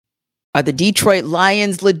Are the Detroit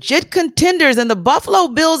Lions legit contenders, and the Buffalo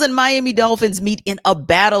Bills and Miami Dolphins meet in a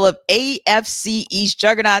battle of AFC East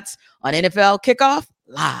juggernauts on NFL Kickoff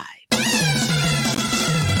Live?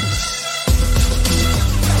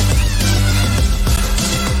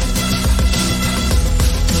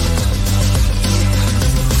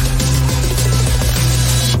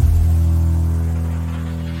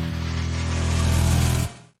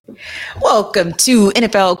 Welcome to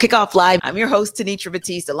NFL Kickoff Live. I'm your host, Tenitra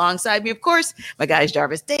Batiste. Alongside me, of course, my guys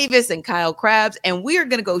Jarvis Davis and Kyle Krabs. And we are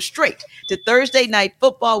going to go straight to Thursday Night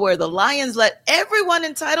Football, where the Lions let everyone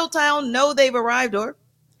in Titletown know they've arrived, or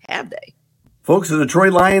have they? Folks, the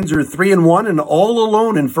Detroit Lions are 3-1 and all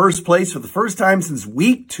alone in first place for the first time since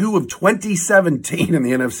week 2 of 2017 in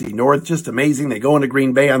the NFC North. Just amazing. They go into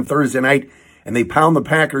Green Bay on Thursday night and they pound the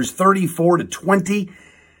Packers 34-20.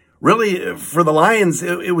 Really, for the Lions,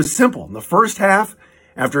 it was simple. In the first half,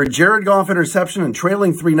 after a Jared Goff interception and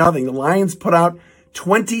trailing 3-0, the Lions put out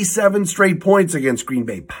 27 straight points against Green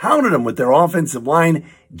Bay, pounded them with their offensive line.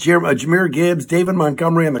 Jahmyr Gibbs, David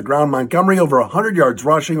Montgomery on the ground. Montgomery over 100 yards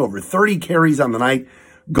rushing, over 30 carries on the night.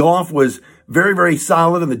 Goff was very, very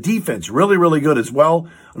solid, and the defense really, really good as well.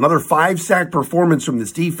 Another 5-sack performance from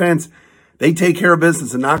this defense. They take care of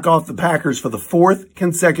business and knock off the Packers for the 4th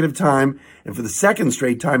consecutive time and for the 2nd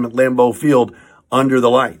straight time at Lambeau Field under the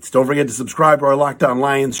lights. Don't forget to subscribe to our Locked On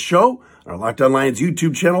Lions show, our Locked On Lions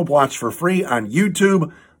YouTube channel. Watch for free on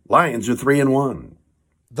YouTube. Lions are 3-1.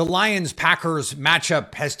 The Lions-Packers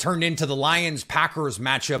matchup has turned into the Lions-Packers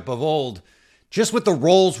matchup of old, just with the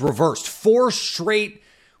roles reversed. 4 straight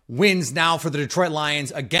wins now for the Detroit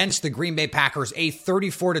Lions against the Green Bay Packers, a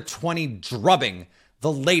 34-20 drubbing,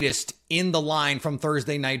 the latest in the line from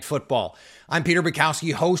Thursday Night Football. I'm Peter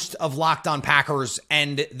Bukowski, host of Locked On Packers,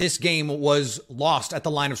 and this game was lost at the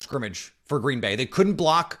line of scrimmage for Green Bay. They couldn't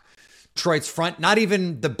block Detroit's front, not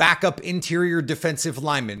even the backup interior defensive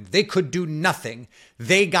linemen. They could do nothing.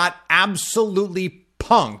 They got absolutely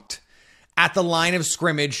punked at the line of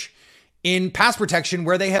scrimmage in pass protection,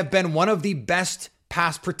 where they have been one of the best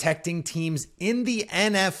pass protecting teams in the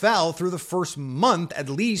NFL through the first month, at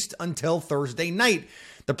least until Thursday night.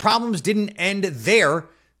 The problems didn't end there.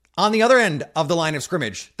 On the other end of the line of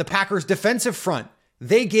scrimmage, the Packers defensive front,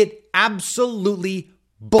 they get absolutely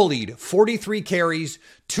bullied. 43 carries,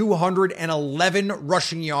 211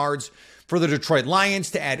 rushing yards for the Detroit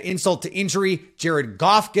Lions. To add insult to injury, Jared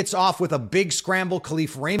Goff gets off with a big scramble.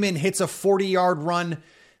 Khalif Raymond hits a 40-yard run.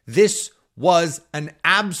 This was an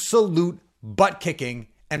absolute butt kicking.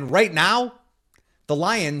 And right now, the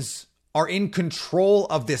Lions are in control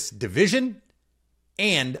of this division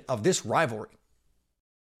and of this rivalry.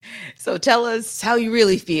 So tell us how you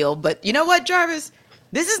really feel. But you know what, Jarvis?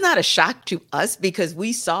 This is not a shock to us, because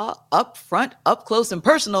we saw up front, up close and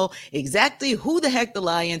personal, exactly who the heck the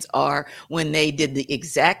Lions are when they did the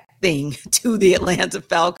exact thing to the Atlanta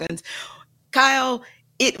Falcons. Kyle,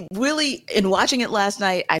 it really, in watching it last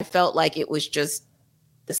night, I felt like it was just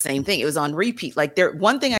the same thing. It was on repeat. Like,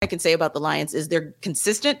 one thing I can say about the Lions is they're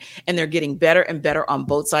consistent and they're getting better and better on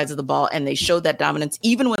both sides of the ball. And they showed that dominance.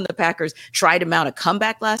 Even when the Packers tried to mount a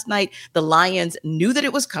comeback last night, the Lions knew that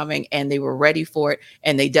it was coming and they were ready for it.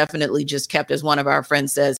 And they definitely just kept, as one of our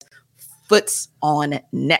friends says, foots on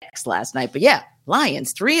necks last night. But yeah,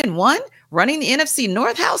 Lions 3-1, running the NFC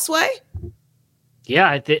North houseway.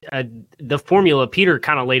 Yeah, the formula, Peter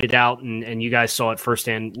kind of laid it out, and you guys saw it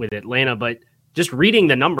firsthand with Atlanta, but just reading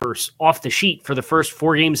the numbers off the sheet for the first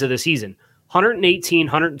 4 games of the season, 118,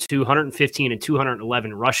 102, 115, and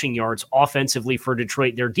 211 rushing yards offensively for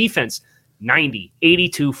Detroit. Their defense, 90,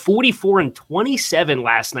 82, 44, and 27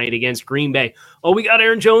 last night against Green Bay. Oh, we got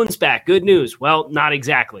Aaron Jones back. Good news. Well, not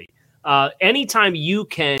exactly. Anytime you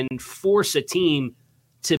can force a team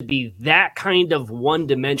to be that kind of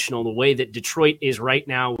one-dimensional, the way that Detroit is right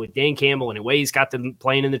now with Dan Campbell and the way he's got them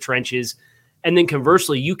playing in the trenches, and then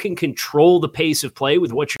conversely, you can control the pace of play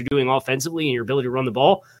with what you're doing offensively and your ability to run the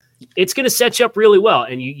ball, it's going to set you up really well.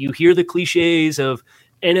 And you hear the cliches of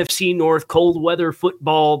NFC North, cold weather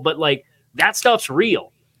football, but like that stuff's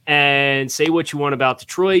real. And say what you want about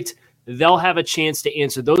Detroit, they'll have a chance to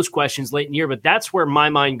answer those questions late in the year. But that's where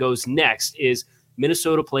my mind goes next is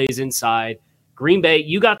Minnesota plays inside. Green Bay,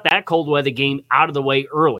 you got that cold weather game out of the way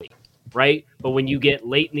early, right? But when you get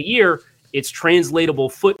late in the year, it's translatable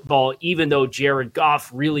football, even though Jared Goff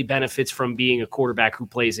really benefits from being a quarterback who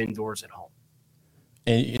plays indoors at home.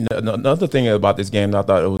 And another thing about this game that I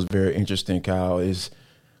thought it was very interesting, Kyle, is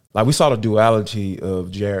like we saw the duality of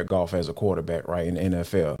Jared Goff as a quarterback, right, in the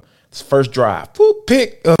NFL. First drive,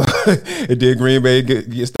 pick. And then Green Bay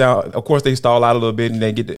gets down. Of course, they stall out a little bit and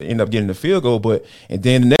they end up getting the field goal. And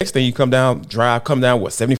then the next thing you come down,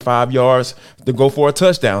 75 yards to go for a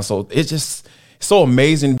touchdown. So it's just so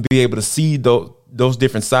amazing to be able to see those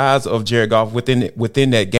different sides of Jared Goff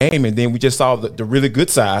within that game. And then we just saw the really good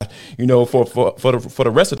side, for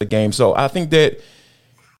the rest of the game. So I think that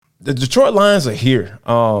the Detroit Lions are here.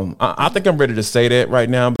 I think I'm ready to say that right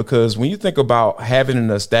now, because when you think about having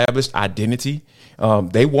an established identity,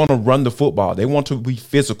 they want to run the football. They want to be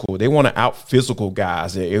physical. They want to out-physical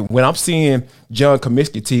guys. And when I'm seeing John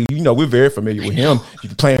Comiskey, we're very familiar with him.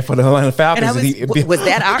 He's playing for the Atlanta Falcons. Was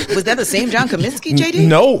that the same John Comiskey, JD?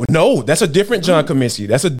 No, that's a different John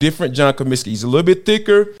Comiskey. He's a little bit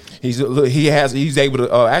thicker. He's able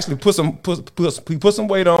to actually put some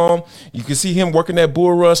weight on. You can see him working that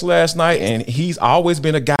bull rush last night, and he's always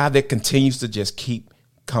been a guy that continues to just keep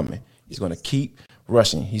coming. He's going to keep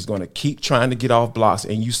rushing. He's going to keep trying to get off blocks.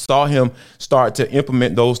 And you saw him start to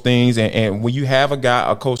implement those things. And when you have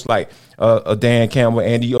a coach like Dan Campbell,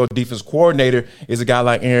 and your defense coordinator is a guy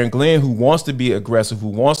like Aaron Glenn, who wants to be aggressive, who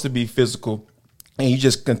wants to be physical, and you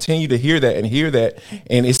just continue to hear that,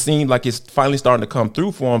 and it seemed like it's finally starting to come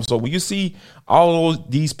through for him. So when you see all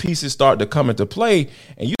of these pieces start to come into play,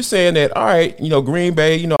 and you're saying that, all right, Green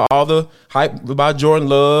Bay, all the hype about Jordan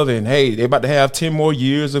Love, and hey, they're about to have 10 more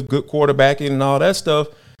years of good quarterbacking and all that stuff.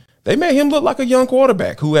 They made him look like a young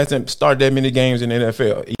quarterback who hasn't started that many games in the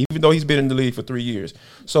NFL, even though he's been in the league for 3 years.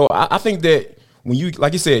 So I think that when you,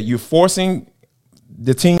 like you said, you're forcing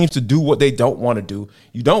the teams to do what they don't want to do.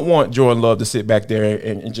 You don't want Jordan Love to sit back there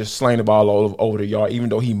and just sling the ball all over the yard, even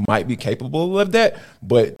though he might be capable of that.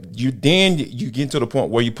 But you get to the point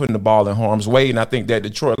where you're putting the ball in harm's way. And I think that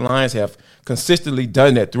Detroit Lions have consistently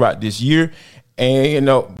done that throughout this year. And,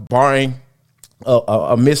 barring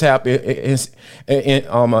a mishap against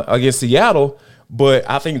Seattle. But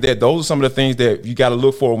I think that those are some of the things that you got to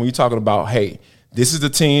look for when you're talking about, hey, this is the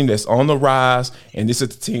team that's on the rise, and this is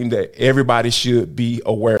the team that everybody should be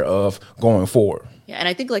aware of going forward. Yeah, and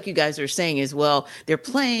I think like you guys are saying as well, they're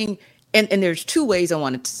playing, and there's two ways I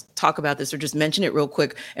want to talk about this or just mention it real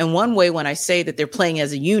quick. And one way when I say that they're playing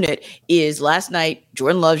as a unit is last night,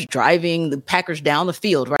 Jordan Love's driving the Packers down the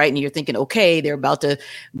field, right? And you're thinking, okay, they're about to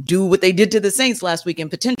do what they did to the Saints last weekend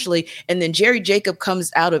potentially. And then Jerry Jacobs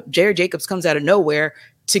comes out of nowhere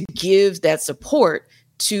to give that support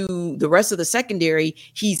to the rest of the secondary.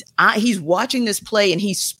 He's watching this play and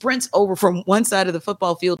he sprints over from one side of the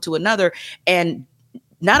football field to another. And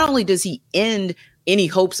not only does he end any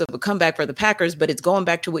hopes of a comeback for the Packers, but it's going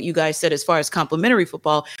back to what you guys said as far as complimentary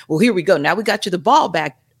football. Well, here we go. Now we got you the ball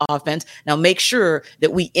back offense. Now make sure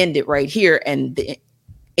that we end it right here. And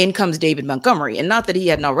in comes David Montgomery. And not that he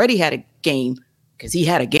hadn't already had a game, because he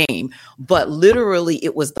had a game, but literally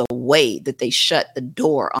it was the way that they shut the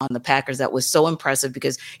door on the Packers that was so impressive,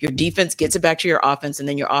 because your defense gets it back to your offense, and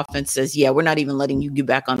then your offense says, yeah, we're not even letting you get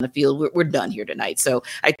back on the field. We're done here tonight. So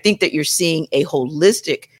I think that you're seeing a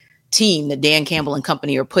holistic team that Dan Campbell and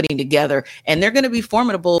company are putting together, and they're going to be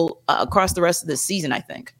formidable across the rest of this season, I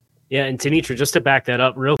think. Yeah, and Tanitra, just to back that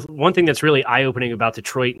up, one thing that's really eye-opening about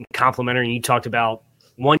Detroit and complimentary, and you talked about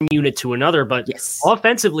one unit to another, but yes,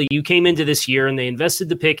 offensively, you came into this year and they invested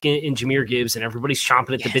the pick in Jahmyr Gibbs, and everybody's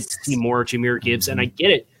chomping at the bit to see more Jahmyr Gibbs, and I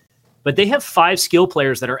get it. But they have 5 skill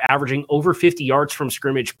players that are averaging over 50 yards from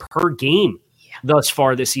scrimmage per game thus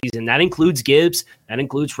far this season. That includes Gibbs. That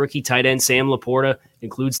includes rookie tight end Sam Laporta.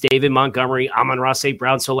 Includes David Montgomery, Amon-Ra St.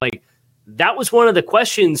 Brown. So, that was one of the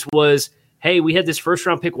questions was, hey, we had this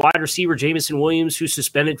first-round pick wide receiver, Jamison Williams, who's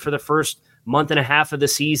suspended for the first month and a half of the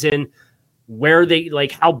season. Where they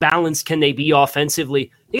how balanced can they be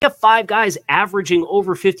offensively? They have 5 guys averaging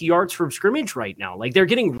over 50 yards from scrimmage right now. They're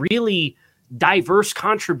getting really diverse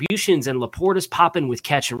contributions, and Laporta's popping with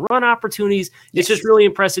catch and run opportunities. It's just really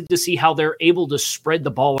impressive to see how they're able to spread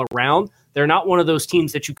the ball around. They're not one of those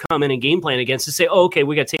teams that you come in and game plan against and say, oh, okay,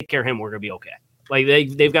 we got to take care of him. We're going to be okay.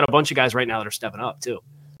 They've got a bunch of guys right now that are stepping up too.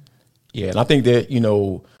 Yeah, and I think that,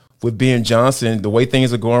 with Ben Johnson, the way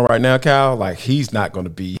things are going right now, Kyle, he's not going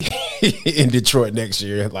to be in Detroit next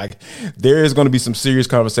year. There is going to be some serious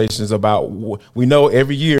conversations about. We know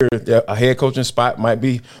every year that a head coaching spot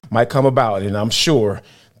might come about, and I'm sure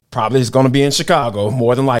probably it's going to be in Chicago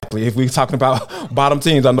more than likely. If we're talking about bottom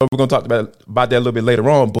teams, I know we're going to talk about that a little bit later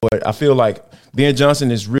on, but I feel like Ben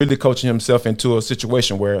Johnson is really coaching himself into a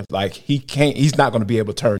situation where he's not going to be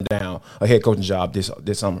able to turn down a head coaching job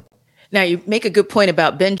this summer. Now, you make a good point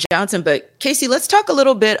about Ben Johnson, but Casey, let's talk a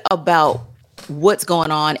little bit about what's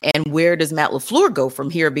going on and where does Matt LaFleur go from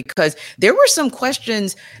here? Because there were some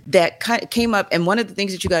questions that came up. And one of the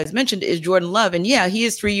things that you guys mentioned is Jordan Love. And yeah, he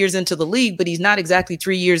is 3 years into the league, but he's not exactly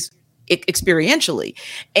 3 years experientially.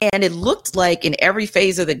 And it looked like in every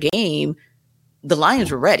phase of the game, the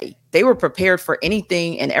Lions were ready. They were prepared for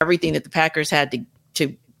anything and everything that the Packers had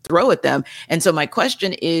to throw at them. And so my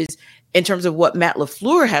question is, in terms of what Matt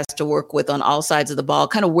LaFleur has to work with on all sides of the ball,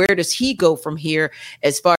 kind of where does he go from here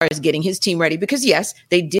as far as getting his team ready? Because yes,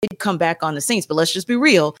 they did come back on the Saints, but let's just be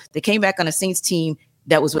real. They came back on a Saints team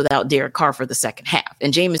that was without Derek Carr for the second half.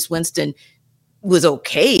 And Jameis Winston was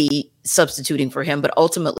okay substituting for him, but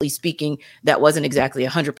ultimately speaking, that wasn't exactly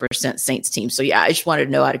 100% Saints team. So yeah, I just wanted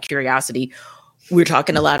to know out of curiosity, we're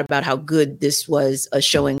talking a lot about how good this was a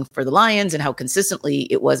showing for the Lions and how consistently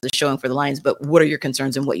it was a showing for the Lions. But what are your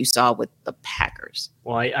concerns in what you saw with the Packers?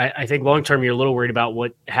 Well, I think long-term, you're a little worried about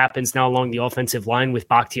what happens now along the offensive line with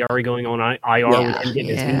Bakhtiari going on IR, with him getting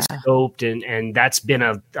his knee scoped. And that's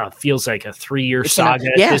been feels like a 3-year saga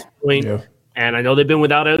at this point. Yeah. And I know they've been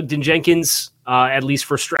without Odin Jenkins, at least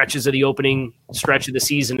for stretches of the opening stretch of the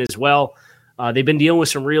season as well. They've been dealing with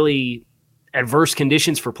some really adverse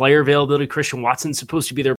conditions for player availability. Christian Watson's supposed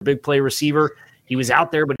to be their big play receiver. He was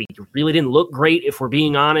out there, but he really didn't look great, if we're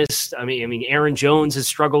being honest. I mean, Aaron Jones has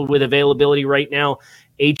struggled with availability right now.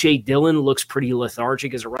 A.J. Dillon looks pretty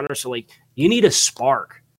lethargic as a runner. So, you need a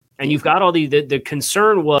spark. And you've got all the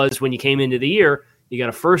concern was when you came into the year, you got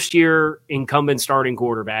a first-year incumbent starting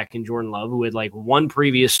quarterback in Jordan Love who had one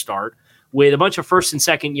previous start with a bunch of first- and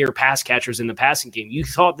second-year pass catchers in the passing game. You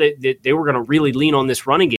thought that they were going to really lean on this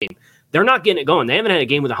running game. They're not getting it going. They haven't had a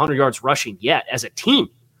game with 100 yards rushing yet as a team.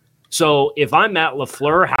 So if I'm Matt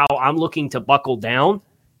LaFleur, how I'm looking to buckle down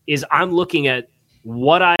is I'm looking at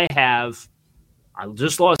what I have. I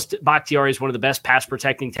just lost Bakhtiari as one of the best pass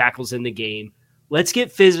protecting tackles in the game. Let's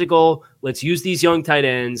get physical. Let's use these young tight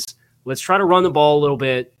ends. Let's try to run the ball a little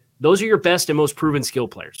bit. Those are your best and most proven skill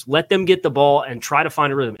players. Let them get the ball and try to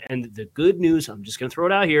find a rhythm. And the good news, I'm just going to throw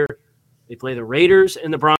it out here. They play the Raiders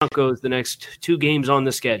and the Broncos the next 2 games on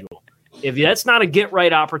the schedule. If that's not a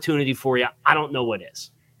get-right opportunity for you, I don't know what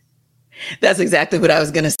is. That's exactly what I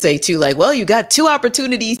was going to say, too. You got 2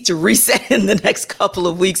 opportunities to reset in the next couple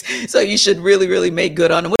of weeks, so you should really, really make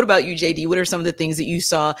good on them. What about you, JD? What are some of the things that you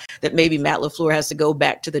saw that maybe Matt LaFleur has to go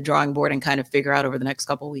back to the drawing board and kind of figure out over the next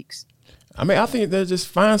couple of weeks? I mean, I think they're just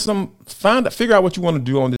figure out what you want to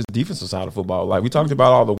do on this defensive side of football. We talked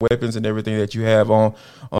about all the weapons and everything that you have on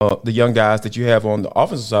the young guys that you have on the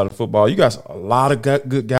offensive side of football. You got a lot of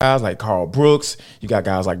good guys like Carl Brooks. You got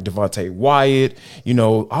guys like Devontae Wyatt.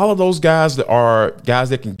 All of those guys that are guys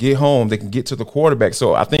that can get home, they can get to the quarterback.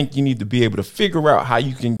 So I think you need to be able to figure out how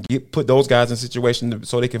you can put those guys in situations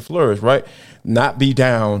so they can flourish, right? Not be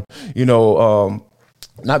down,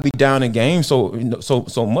 not be down in games so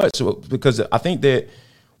much, because I think that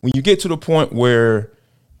when you get to the point where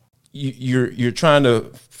you're trying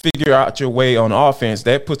to figure out your way on offense,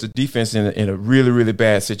 that puts the defense in a really, really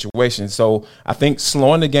bad situation. So I think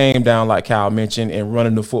slowing the game down, like Kyle mentioned, and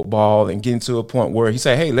running the football and getting to a point where he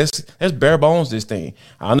say, hey, let's bare bones this thing.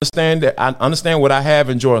 I understand what I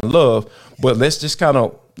have in Jordan Love, but let's just kind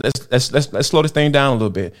of let's slow this thing down a little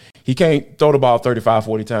bit. He can't throw the ball 35,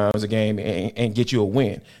 40 times a game and get you a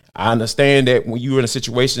win. I understand that when you were in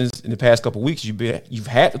situations in the past couple of weeks, you've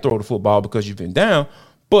had to throw the football because you've been down.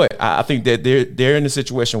 But I think that they're in a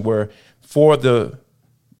situation where for the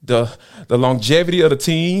longevity of the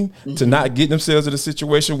team to not get themselves in a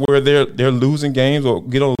situation where they're losing games or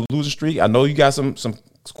get on a losing streak. I know you got some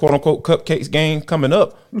quote unquote cupcakes game coming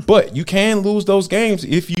up, but you can lose those games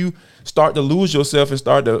if you start to lose yourself and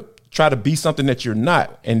start to try to be something that you're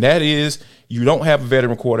not. And that is, you don't have a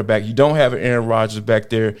veteran quarterback. You don't have an Aaron Rodgers back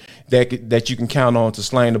there that you can count on to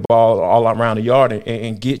sling the ball all around the yard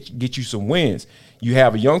and get you some wins. You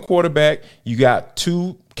have a young quarterback. You got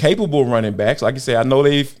 2 capable running backs. Like I said, I know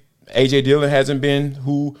A.J. Dillon hasn't been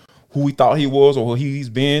who we thought he was or who he's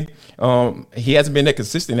been. He hasn't been that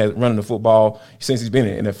consistent at running the football since he's been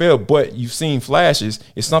in the NFL, but you've seen flashes.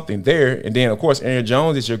 It's something there. And then, of course, Aaron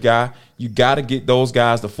Jones is your guy. You got to get those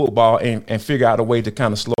guys the football and figure out a way to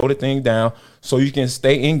kind of slow the thing down so you can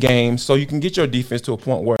stay in games, so you can get your defense to a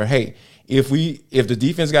point where, hey, if the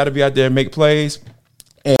defense got to be out there and make plays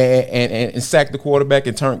and sack the quarterback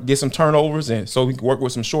and get some turnovers, and so we can work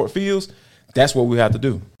with some short fields, that's what we have to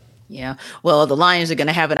do. Yeah. Well, the Lions are going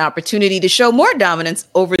to have an opportunity to show more dominance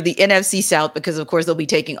over the NFC South because, of course, they'll be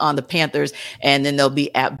taking on the Panthers and then they'll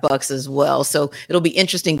be at Bucks as well. So it'll be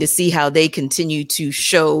interesting to see how they continue to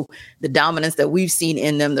show the dominance that we've seen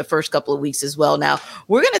in them the first couple of weeks as well. Now,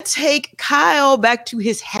 we're going to take Kyle back to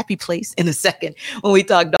his happy place in a second when we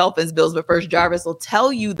talk Dolphins Bills. But first, Jarvis will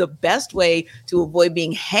tell you the best way to avoid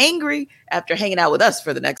being hangry after hanging out with us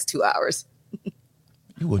for the next 2 hours.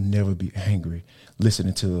 You will never be angry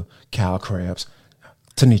listening to Kyle Krabs,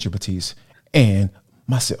 Tanisha Batiste, and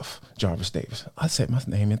myself, Jarvis Davis. I said my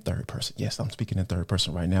name in third person. Yes, I'm speaking in third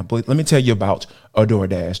person right now. But let me tell you about a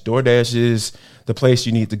DoorDash. DoorDash is the place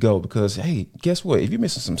you need to go because, hey, guess what? If you're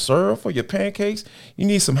missing some syrup for your pancakes, you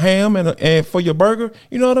need some ham and for your burger,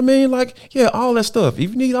 you know what I mean? Like, yeah, all that stuff.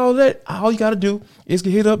 If you need all that, all you got to do is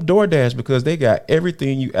hit up DoorDash because they got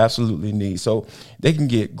everything you absolutely need. So they can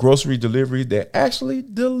get grocery delivery that actually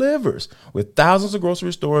delivers. With thousands of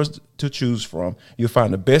grocery stores to choose from, you'll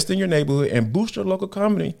find the best in your neighborhood and boost your local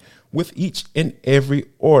community with each and every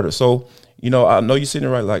order. So, you know, I know you're sitting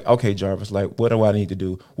there right like, okay, Jarvis, like, what do I need to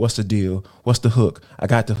do? What's the deal? What's the hook? I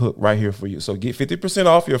got the hook right here for you. So get 50%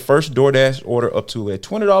 off your first DoorDash order up to a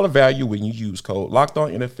 $20 value when you use code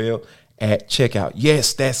LOCKEDONNFL at checkout.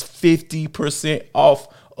 Yes, that's 50% off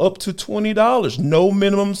up to $20. No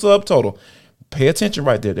minimum subtotal. Pay attention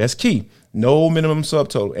right there. That's key. No minimum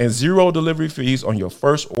subtotal and 0 delivery fees on your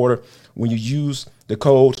first order when you use the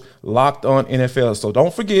code LOCKEDONNFL. So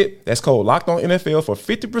don't forget, that's code LOCKEDONNFL for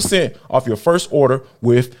 50% off your first order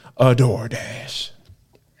with a DoorDash.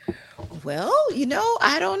 Well, you know,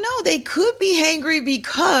 I don't know. They could be hangry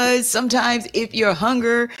because sometimes if your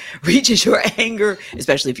hunger reaches your anger,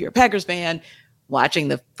 especially if you're a Packers fan, watching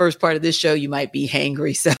the first part of this show, you might be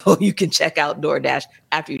hangry. So you can check out DoorDash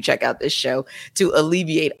after you check out this show to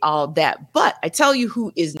alleviate all that. But I tell you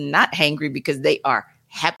who is not hangry because they are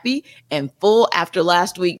happy and full after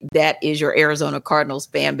last week. That is your Arizona Cardinals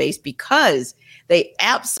fan base because they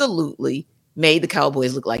absolutely made the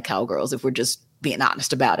Cowboys look like cowgirls, if we're just being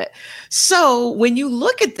honest about it. So when you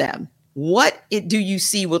look at them, do you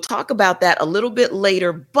see? We'll talk about that a little bit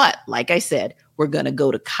later. But like I said, we're going to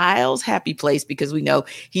go to Kyle's happy place because we know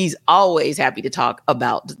he's always happy to talk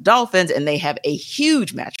about the Dolphins, and they have a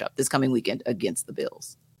huge matchup this coming weekend against the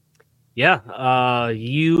Bills. Yeah,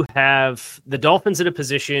 you have the Dolphins in a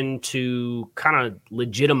position to kind of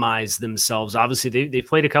legitimize themselves. Obviously, they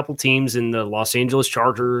played a couple teams in the Los Angeles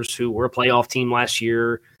Chargers, who were a playoff team last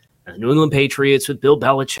year, New England Patriots with Bill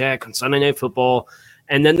Belichick on Sunday Night Football,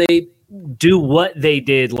 and then they do what they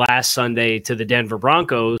did last Sunday to the Denver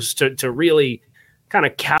Broncos to really kind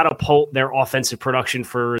of catapult their offensive production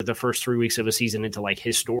for the first 3 weeks of a season into like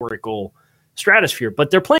historical stratosphere.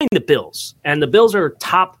 But they're playing the Bills, and the Bills are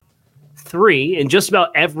top 3 in just about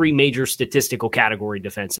every major statistical category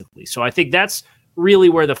defensively. So I think that's really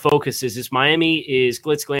where the focus is Miami is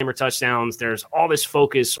glitz, glamour, touchdowns. There's all this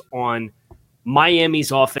focus on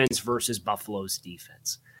Miami's offense versus Buffalo's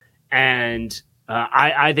defense. And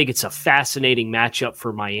I think it's a fascinating matchup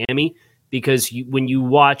for Miami because when you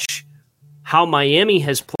watch how Miami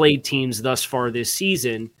has played teams thus far this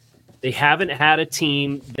season, they haven't had a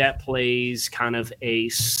team that plays kind of a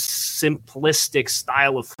simplistic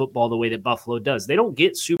style of football the way that Buffalo does. They don't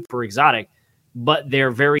get super exotic, but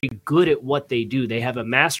they're very good at what they do. They have a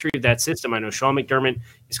mastery of that system. I know Sean McDermott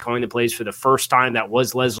is calling the plays for the first time. That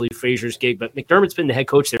was Leslie Frazier's gig, but McDermott's been the head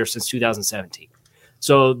coach there since 2017.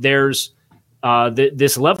 So there's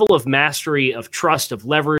this level of mastery, of trust, of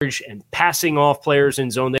leverage, and passing off players in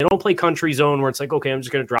zone. They don't play country zone where it's like, okay, I'm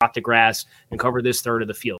just going to drop the grass and cover this third of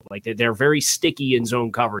the field. Like they're very sticky in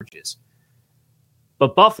zone coverages.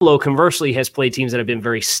 But Buffalo, conversely, has played teams that have been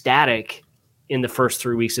very static in the first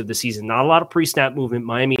 3 weeks of the season. Not a lot of pre-snap movement.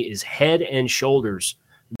 Miami is head and shoulders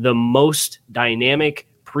the most dynamic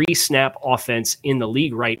pre-snap offense in the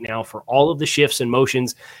league right now for all of the shifts and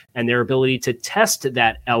motions and their ability to test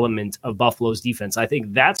that element of Buffalo's defense. I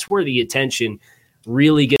think that's where the attention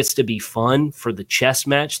really gets to be fun for the chess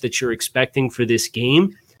match that you're expecting for this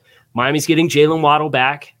game. Miami's getting Jalen Waddle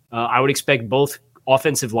back. I would expect both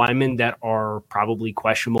offensive linemen that are probably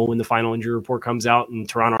questionable when the final injury report comes out, and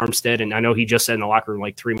Teron Armstead, and I know he just said in the locker room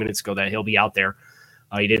like 3 minutes ago that he'll be out there.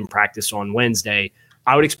 He didn't practice on Wednesday.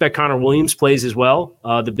 I would expect Connor Williams plays as well.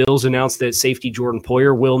 The Bills announced that safety Jordan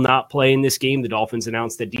Poyer will not play in this game. The Dolphins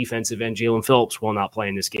announced that defensive end Jalen Phillips will not play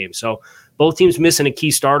in this game. So both teams missing a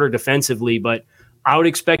key starter defensively, but I would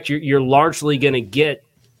expect you're largely going to get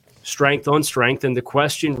strength on strength. And the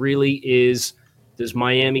question really is, does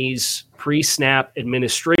Miami's pre-snap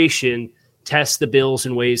administration test the Bills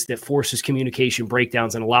in ways that forces communication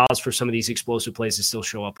breakdowns and allows for some of these explosive plays to still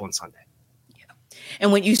show up on Sunday?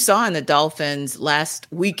 And what you saw in the Dolphins last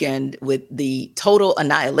weekend with the total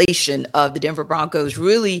annihilation of the Denver Broncos,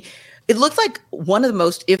 really, it looked like one of the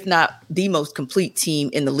most, if not the most complete team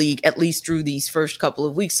in the league, at least through these first couple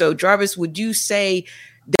of weeks. So, Jarvis, would you say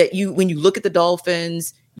that when you look at the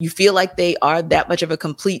Dolphins, you feel like they are that much of a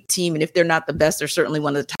complete team? And if they're not the best, they're certainly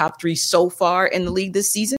one of the top three so far in the league this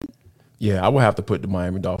season? Yeah, I would have to put the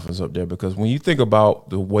Miami Dolphins up there because when you think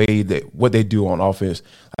about the way that what they do on offense,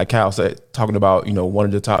 like Kyle said, talking about, one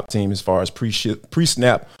of the top teams as far as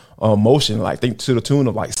pre-snap motion, like I think to the tune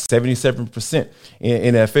of like 77%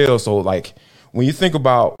 in NFL. So like when you think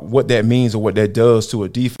about what that means or what that does to a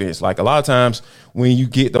defense, like a lot of times when you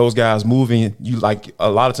get those guys moving,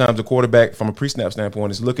 a lot of times the quarterback from a pre-snap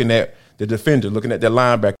standpoint is looking at the defender, looking at the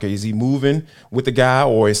linebacker. Is he moving with the guy,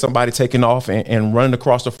 or is somebody taking off and running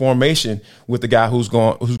across the formation with the guy who's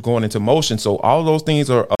going into motion? So all those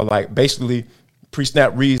things are like basically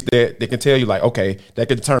pre-snap reads that they can tell you, like, okay, that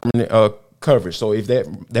can determine coverage. So if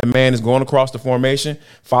that man is going across the formation,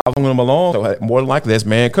 following him along, so more than likely that's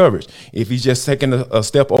man coverage. If he's just taking a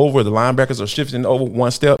step over, the linebackers are shifting over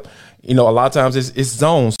one step, a lot of times it's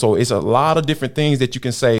zone. So it's a lot of different things that you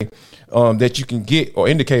can say that you can get, or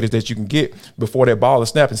indicators that you can get before that ball is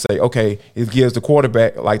snapped, and say, okay, it gives the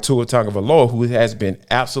quarterback like Tua Tagovailoa, who has been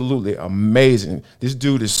absolutely amazing. This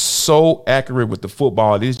dude is so accurate with the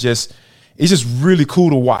football. It's just really cool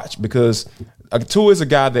to watch because Tua is a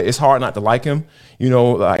guy that it's hard not to like him.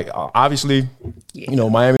 Obviously,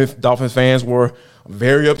 Miami Dolphins fans were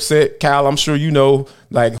very upset. Kyle, I'm sure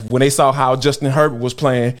like when they saw how Justin Herbert was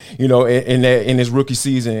playing, in his rookie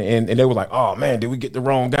season, and they were like, oh man, did we get the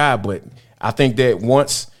wrong guy? But I think that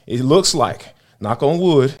once it looks like, knock on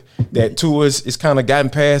wood, that Tua is kind of gotten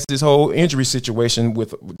past this whole injury situation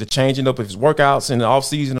with the changing up of his workouts in the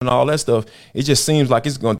offseason and all that stuff, it just seems like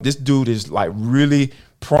this dude is like really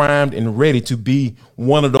primed and ready to be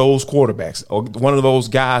one of those quarterbacks or one of those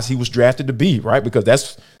guys he was drafted to be, right? Because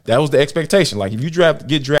that was the expectation. Like if you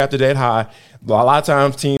get drafted that high, a lot of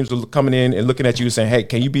times teams are coming in and looking at you and saying, hey,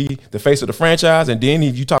 can you be the face of the franchise? And then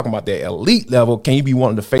if you're talking about that elite level, can you be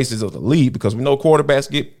one of the faces of the league? Because we know quarterbacks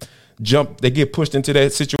they get pushed into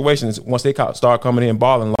that situation once they start coming in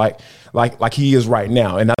balling like he is right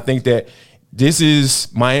now. And I think that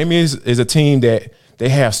Miami is a team that they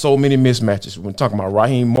have so many mismatches. We're talking about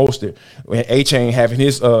Raheem Mostert, A-Chain having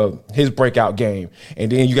his breakout game.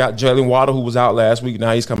 And then you got Jalen Waddle, who was out last week.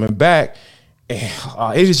 Now he's coming back. And,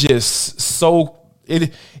 it is just so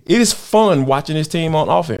it is fun watching this team on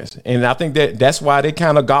offense. And I think that's why they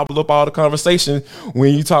kind of gobbled up all the conversation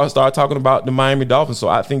when you start talking about the Miami Dolphins. So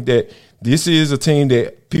I think that this is a team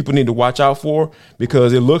that people need to watch out for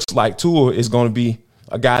because it looks like Tua is going to be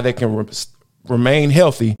a guy that can remain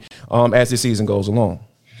healthy as the season goes along.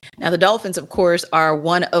 Now, the Dolphins, of course, are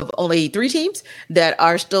one of only 3 teams that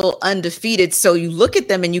are still undefeated. So you look at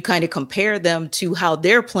them and you kind of compare them to how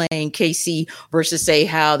they're playing, KC, versus, say,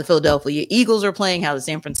 how the Philadelphia Eagles are playing, how the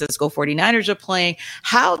San Francisco 49ers are playing.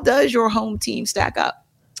 How does your home team stack up?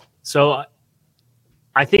 So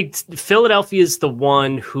I think Philadelphia is the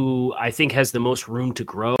one who I think has the most room to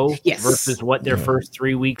grow versus what their first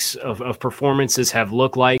 3 weeks of performances have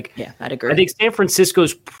looked like. Yeah, I'd agree. I think San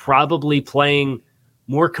Francisco's probably playing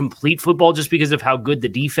more complete football just because of how good the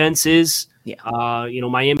defense is. Yeah.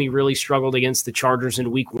 Miami really struggled against the Chargers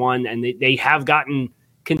in week 1, and they have gotten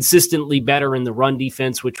consistently better in the run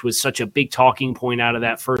defense, which was such a big talking point out of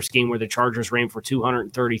that first game where the Chargers ran for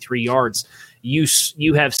 233 yards.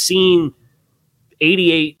 You have seen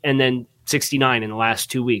 88 and then 69 in the last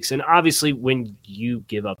 2 weeks. And obviously when you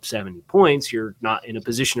give up 70 points, you're not in a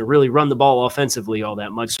position to really run the ball offensively all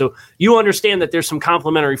that much. So you understand that there's some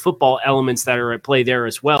complementary football elements that are at play there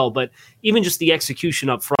as well. But even just the execution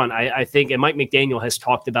up front, I think, and Mike McDaniel has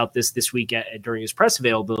talked about this week during his press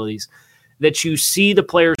availabilities, that you see the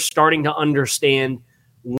players starting to understand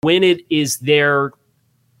when it is their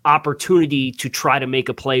opportunity to try to make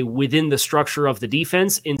a play within the structure of the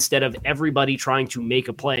defense instead of everybody trying to make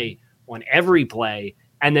a play on every play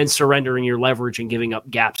and then surrendering your leverage and giving up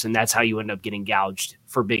gaps. And that's how you end up getting gouged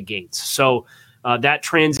for big gains. So that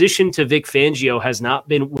transition to Vic Fangio has not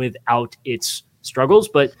been without its struggles,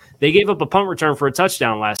 but they gave up a punt return for a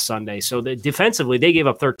touchdown last Sunday. So defensively, they gave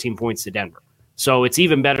up 13 points to Denver. So it's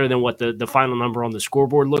even better than what the final number on the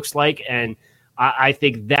scoreboard looks like. And I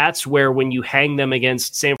think that's where when you hang them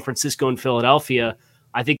against San Francisco and Philadelphia,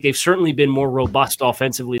 I think they've certainly been more robust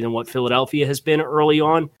offensively than what Philadelphia has been early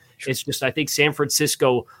on. It's just, I think San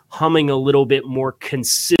Francisco humming a little bit more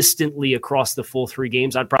consistently across the full 3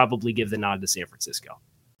 games. I'd probably give the nod to San Francisco.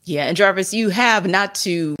 Yeah. And Jarvis, you have, not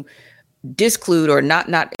to disclude or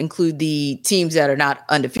not include the teams that are not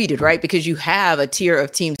undefeated, right? Because you have a tier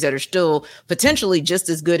of teams that are still potentially just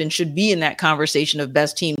as good and should be in that conversation of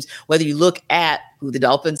best teams, whether you look at who the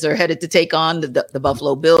Dolphins are headed to take on, the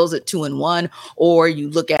Buffalo Bills at 2-1, or you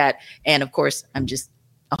look at, and of course, I'm just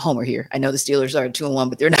a homer here. I know the Steelers are at 2-1,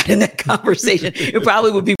 but they're not in that conversation. It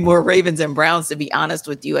probably would be more Ravens and Browns, to be honest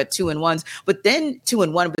with you, at 2-1. But then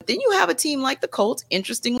 2-1. But then you have a team like the Colts.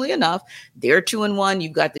 Interestingly enough, they're 2-1.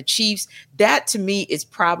 You've got the Chiefs. That to me is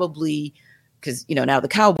probably, because now the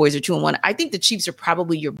Cowboys are 2-1. I think the Chiefs are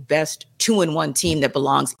probably your best 2-1 team that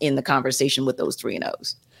belongs in the conversation with those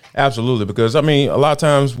 3-0s. Absolutely, because, a lot of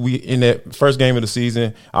times we in that first game of the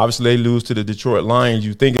season, obviously they lose to the Detroit Lions.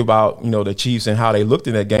 You think about, the Chiefs and how they looked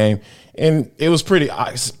in that game, and it was very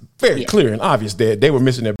clear and obvious that they were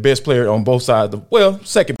missing their best player on both sides.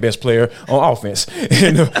 Second best player on offense,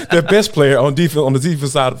 and their best player on defense, on the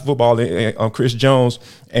defense side of football, on Chris Jones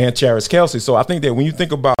and Travis Kelce. So I think that when you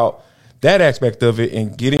think about that aspect of it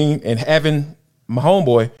and getting and having my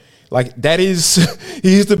homeboy, like that is,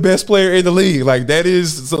 he's the best player in the league. Like that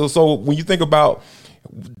is, so when you think about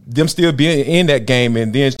them still being in that game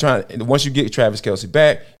and then once you get Travis Kelce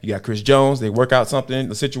back, you got Chris Jones, they work out something,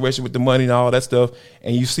 the situation with the money and all that stuff.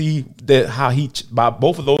 And you see that how by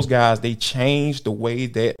both of those guys, they changed the way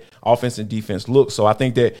that offense and defense look. So I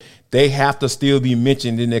think that they have to still be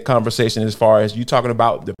mentioned in that conversation as far as you talking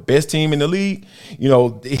about the best team in the league.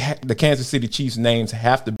 The Kansas City Chiefs names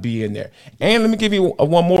have to be in there. And let me give you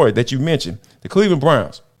one more that you mentioned, the Cleveland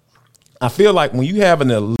Browns. I feel like when you have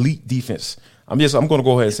an elite defense, I'm going to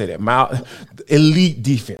go ahead and say that, elite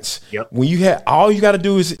defense. Yep. When you have, all you got to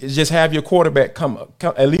do is just have your quarterback come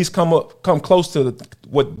close to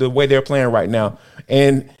the way they're playing right now,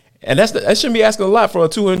 and that shouldn't be asking a lot for a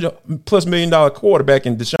 $200+ million quarterback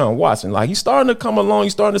in Deshaun Watson. Like he's starting to come along,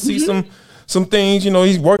 he's starting to see some things.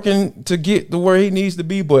 He's working to get to where he needs to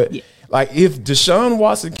be, but. Yeah. Like if Deshaun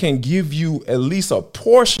Watson can give you at least a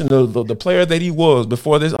portion of the player that he was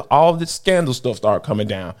before all this scandal stuff started coming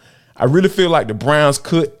down, I really feel like the Browns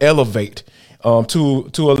could elevate to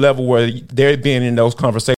a level where they're being in those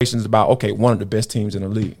conversations about, okay, one of the best teams in the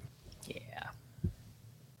league. Yeah.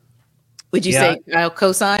 Would you say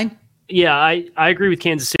cosign? Yeah, I agree with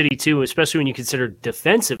Kansas City too, especially when you consider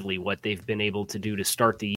defensively what they've been able to do to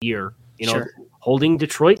start the year. Holding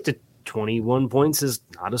Detroit to 21 points is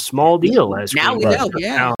not a small deal. As now we know,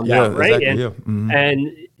 right? Exactly,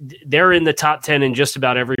 And they're in the top 10 in just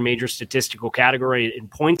about every major statistical category. In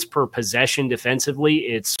points per possession defensively,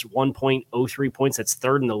 it's 1.03 points. That's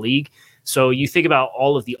third in the league. So you think about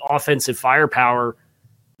all of the offensive firepower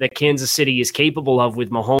that Kansas City is capable of with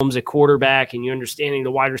Mahomes at quarterback, and you understanding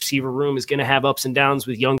the wide receiver room is going to have ups and downs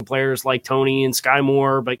with young players like Tony and Sky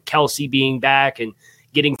Moore, but Kelce being back and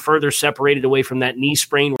getting further separated away from that knee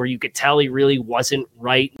sprain where you could tell he really wasn't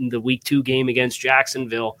right in the week 2 game against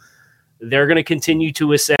Jacksonville. They're going to continue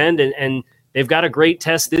to ascend, and they've got a great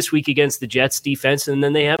test this week against the Jets defense. And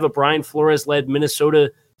then they have a Brian Flores-led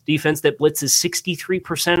Minnesota defense that blitzes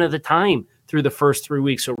 63% of the time through the first 3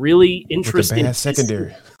 weeks. So really interesting.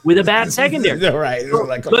 With a bad secondary. Right.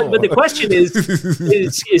 But the question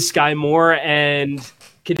is Sky Moore and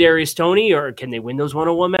Kadarius Toney, or can they win those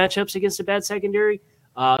 1-on-1 matchups against a bad secondary?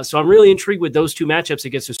 So I'm really intrigued with those two matchups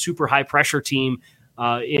against a super high pressure team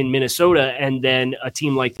in Minnesota, and then a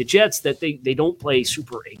team like the Jets that they don't play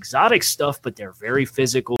super exotic stuff, but they're very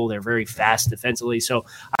physical. They're very fast defensively. So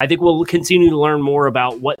I think we'll continue to learn more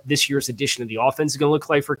about what this year's edition of the offense is going to look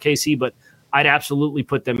like for KC, but I'd absolutely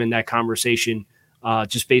put them in that conversation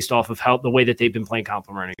just based off of the way that they've been playing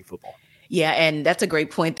complementary football. Yeah, and that's a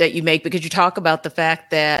great point that you make, because you talk about the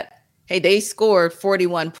fact that, hey, they scored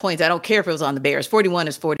 41 points. I don't care if it was on the Bears. 41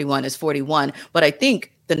 is 41 is 41. But I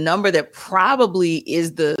think the number that probably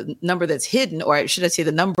is the number that's hidden, or should I say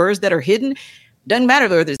the numbers that are hidden, doesn't matter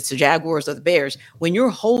whether it's the Jaguars or the Bears. When you're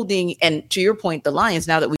holding, and to your point, the Lions,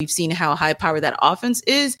 now that we've seen how high powered that offense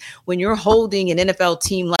is, when you're holding an NFL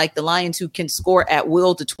team like the Lions who can score at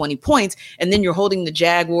will to 20 points, and then you're holding the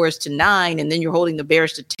Jaguars to 9, and then you're holding the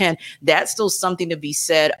Bears to 10, that's still something to be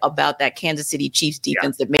said about that Kansas City Chiefs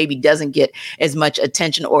defense that maybe doesn't get as much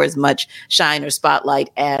attention or as much shine or spotlight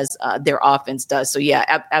as their offense does. So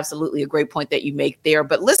yeah, absolutely a great point that you make there.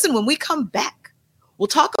 But listen, when we come back, we'll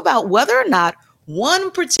talk about whether or not one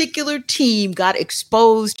particular team got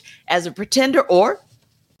exposed as a pretender, or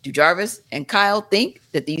do Jarvis and Kyle think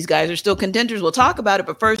that these guys are still contenders? We'll talk about it,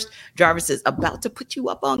 but first, Jarvis is about to put you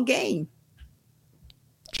up on game.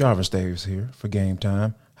 Jarvis Davis here for Game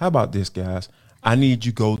Time. How about this, guys? I need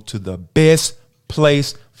you to go to the best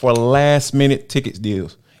place for last-minute tickets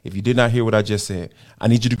deals. if you did not hear what I just said, I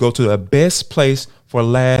need you to go to the best place for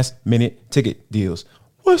last-minute ticket deals.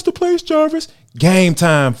 What's the place, Jarvis? Game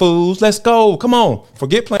time, fools. Let's go. Come on.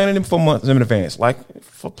 Forget planning them for months in advance. Like,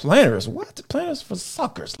 for planners. What? Planners for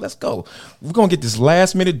suckers. Let's go. We're going to get this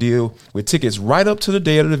last-minute deal with tickets right up to the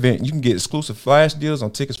day of the event. You can get exclusive flash deals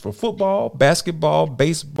on tickets for football, basketball,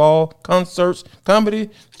 baseball, concerts,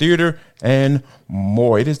 comedy, theater, and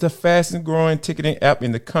more. It is the fastest-growing ticketing app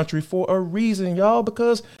in the country for a reason, y'all,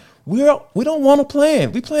 because we don't want to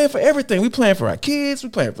plan. We plan for everything. We plan for our kids. We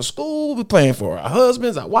plan for school. We plan for our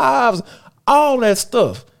husbands, our wives, all that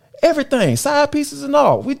stuff. Everything, side pieces and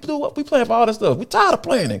all. We plan for all that stuff. We're tired of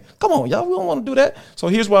planning. Come on, y'all. We don't want to do that. So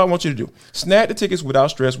here's what I want you to do. Snag the tickets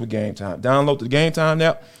without stress with Game Time. Download the Game Time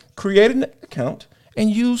app, create an account,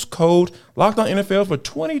 and use code LOCKEDONNFL for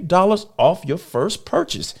 $20 off your first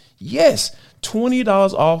purchase. Yes,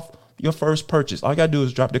 $20 off your first purchase. All you got to do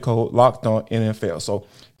is drop the code LOCKEDONNFL. So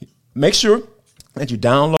make sure that you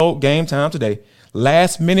download Game Time today.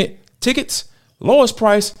 Last minute tickets, lowest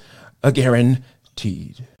price,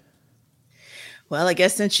 guaranteed. Well, I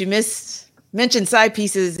guess since you mentioned side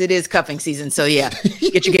pieces, it is cuffing season. So yeah,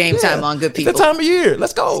 get your Game Time on, good people. It's that time of year.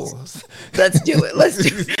 Let's go. Let's do it. Let's do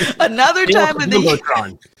it. Another time of the year.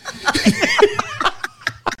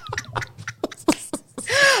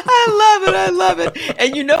 I love it.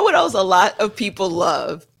 And you know what else a lot of people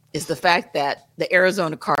love is the fact that the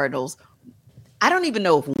Arizona Cardinals, I don't even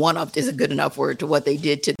know if one-upped is a good enough word to what they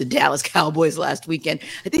did to the Dallas Cowboys last weekend.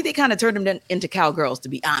 I think they kind of turned them into cowgirls, to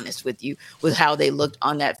be honest with you, with how they looked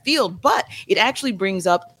on that field. But it actually brings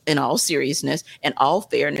up, in all seriousness and all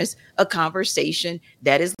fairness, a conversation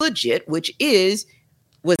that is legit, which is,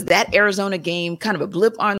 was that Arizona game kind of a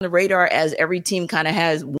blip on the radar, as every team kind of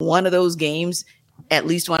has one of those games, at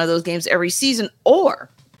least one of those games every season? Or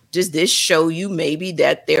does this show you maybe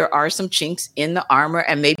that there are some chinks in the armor,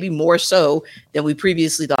 and maybe more so than we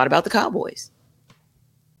previously thought about the Cowboys?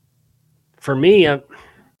 For me,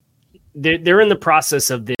 they're in the process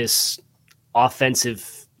of this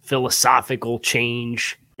offensive philosophical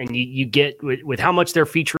change, and you get with how much they're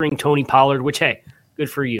featuring Tony Pollard, which, hey,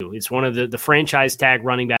 good for you. It's one of the franchise tag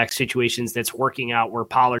running back situations that's working out, where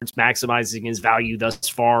Pollard's maximizing his value thus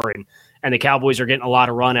far, and the Cowboys are getting a lot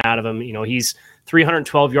of run out of him. You know, he's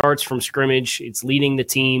 312 yards from scrimmage. It's leading the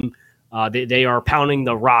team. They are pounding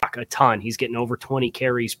the rock a ton. He's getting over 20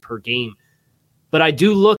 carries per game. But I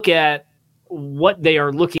do look at what they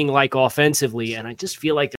are looking like offensively, and I just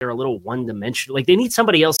feel like they're a little one-dimensional. Like, they need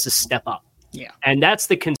somebody else to step up. Yeah. And that's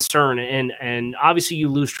the concern. And obviously you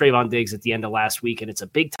lose Trayvon Diggs at the end of last week, and it's a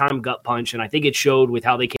big-time gut punch, and I think it showed with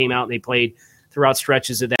how they came out and they played throughout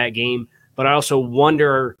stretches of that game. But I also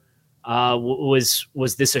wonder,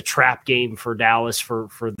 was this a trap game for Dallas for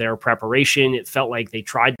their preparation? It felt like they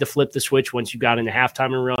tried to flip the switch once you got into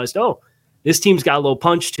halftime and realized, oh, this team's got a little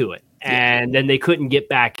punch to it. And then they couldn't get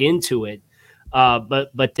back into it.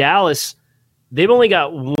 But Dallas, they've only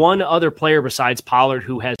got one other player besides Pollard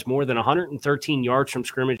who has more than 113 yards from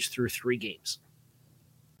scrimmage through 3 games.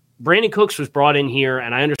 Brandon Cooks was brought in here,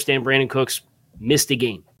 and I understand Brandon Cooks missed a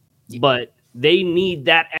game. But they need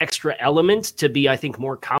that extra element to be, I think,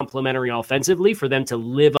 more complementary offensively for them to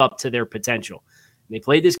live up to their potential. They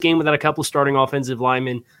played this game without a couple starting offensive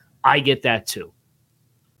linemen. I get that too.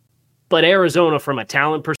 But Arizona, from a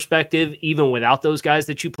talent perspective, even without those guys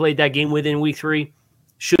that you played that game with in week 3,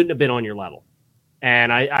 shouldn't have been on your level.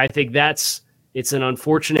 And I think it's an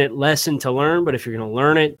unfortunate lesson to learn, but if you're going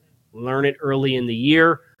to learn it early in the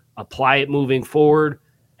year, apply it moving forward.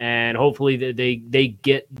 And hopefully they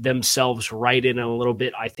get themselves right in a little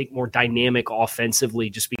bit, I think, more dynamic offensively,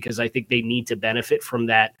 just because I think they need to benefit from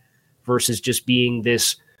that versus just being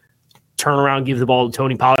this turnaround, give the ball to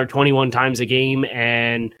Tony Pollard 21 times a game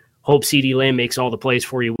and hope CeeDee Lamb makes all the plays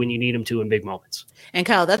for you when you need him to in big moments. And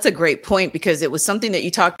Kyle, that's a great point, because it was something that you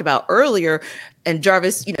talked about earlier. And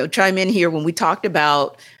Jarvis, chime in here when we talked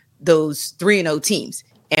about those 3-0 teams.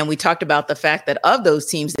 And we talked about the fact that of those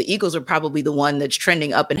teams, the Eagles are probably the one that's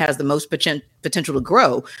trending up and has the most potential to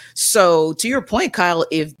grow. So to your point, Kyle,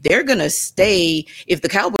 if the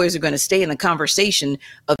Cowboys are going to stay in the conversation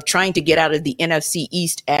of trying to get out of the NFC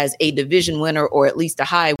East as a division winner, or at least a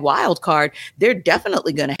high wild card, they're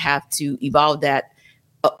definitely going to have to evolve that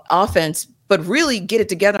offense, but really get it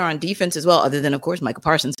together on defense as well, other than, of course, Micah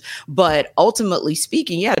Parsons. But ultimately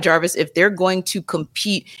speaking, yeah, Jarvis, if they're going to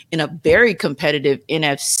compete in a very competitive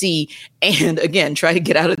NFC and, again, try to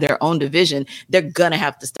get out of their own division, they're going to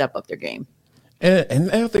have to step up their game. And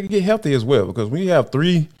they have to get healthy as well, because when you have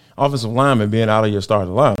 3 offensive linemen being out of your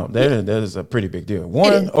starting lineup, that is a pretty big deal.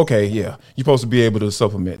 One, okay, yeah, you're supposed to be able to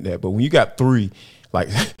supplement that. But when you got 3, Like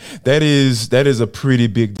that is a pretty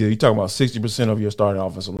big deal. You're talking about 60% of your starting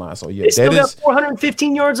offensive line. So yeah, they still got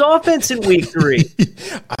 415 yards offense in week 3.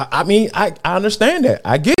 I mean, I understand that.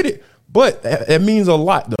 I get it. But that means a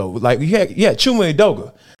lot though. Like you had Chuma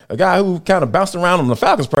Edoga, a guy who kind of bounced around on the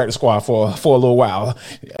Falcons practice squad for a little while,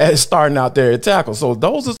 starting out there at tackle. So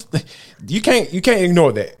those are you can't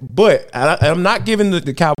ignore that. But I'm not giving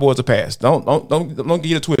the Cowboys a pass. Don't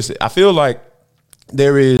get it twisted. I feel like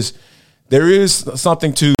there is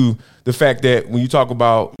something to the fact that when you talk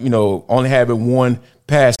about only having one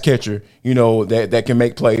pass catcher, that can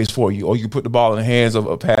make plays for you, or you put the ball in the hands of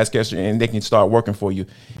a pass catcher and they can start working for you.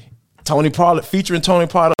 Featuring Tony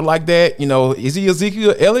Pollard like that, is he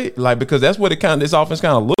Ezekiel Elliott? Like, because that's what this offense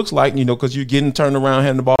kind of looks like, because you're getting turned around,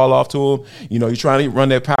 handing the ball off to him. You're trying to run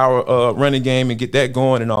that power running game and get that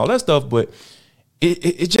going and all that stuff. But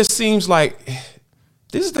it just seems like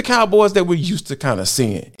this is the Cowboys that we're used to kind of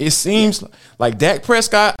seeing. It seems like Dak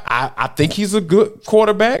Prescott, I think he's a good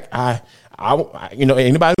quarterback.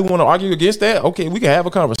 Anybody who want to argue against that, okay, we can have a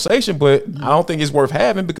conversation, but I don't think it's worth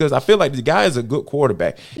having because I feel like the guy is a good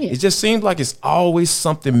quarterback. Yeah. It just seems like it's always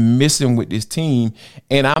something missing with this team,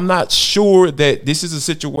 and I'm not sure that this is a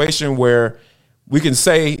situation where we can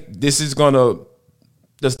say the season's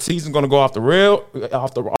gonna go off the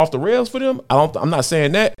rails for them. I'm not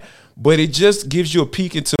saying that, but it just gives you a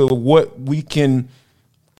peek into what we can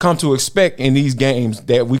come to expect in these games,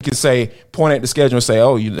 that we can point at the schedule and say,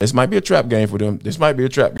 oh, this might be a trap game for them. This might be a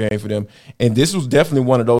trap game for them. And this was definitely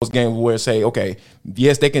one of those games where say, okay,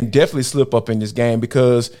 yes, they can definitely slip up in this game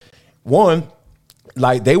because one,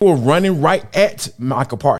 like they were running right at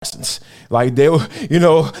Michael Parsons. Like they were,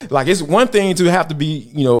 like it's one thing to have to be,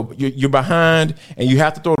 you're behind and you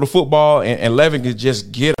have to throw the football and Levin can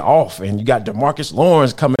just get off and you got DeMarcus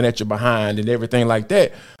Lawrence coming at you behind and everything like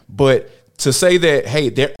that. But to say that, hey,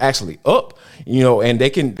 they're actually up, and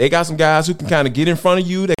they got some guys who can kind of get in front of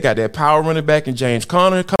you. They got that power running back and James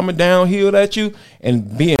Conner coming downhill at you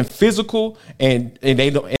and being physical, and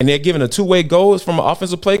they're giving a two-way goals from an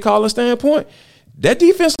offensive play calling standpoint. That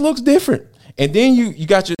defense looks different. And then you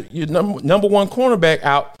got your number one cornerback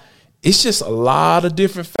out. It's just a lot of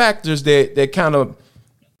different factors that kind of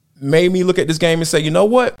made me look at this game and say, you know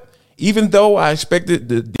what? Even though I expected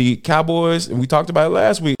the Cowboys, and we talked about it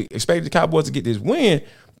last week, expected the Cowboys to get this win,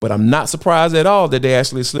 but I'm not surprised at all that they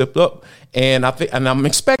actually slipped up. And I'm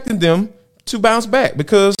expecting them to bounce back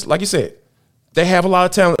because, like you said, they have a lot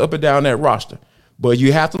of talent up and down that roster. But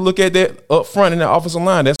you have to look at that up front in the offensive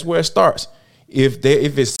line. That's where it starts. If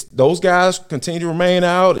it's those guys continue to remain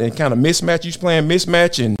out and kind of mismatch, you playing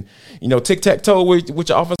mismatch and tic-tac-toe with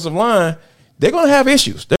your offensive line, they're going to have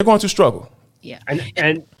issues. They're going to struggle. Yeah.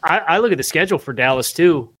 And I look at the schedule for Dallas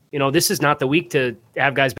too. This is not the week to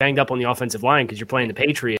have guys banged up on the offensive line because you're playing the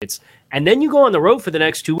Patriots. And then you go on the road for the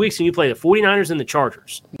next 2 weeks and you play the 49ers and the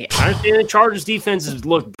Chargers. Yeah. I understand the Chargers defenses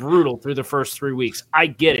look brutal through the first 3 weeks. I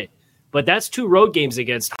get it. But that's 2 road games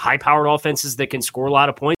against high-powered offenses that can score a lot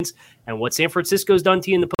of points. And what San Francisco's done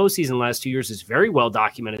to you in the postseason the last 2 years is very well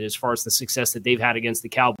documented as far as the success that they've had against the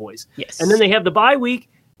Cowboys. Yes. And then they have the bye week,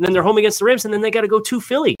 and then they're home against the Rams, and then they got to go to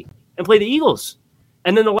Philly and play the Eagles.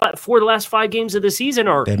 And then the last 5 games of the season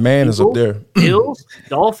are that man Eagles, is up there. Bills,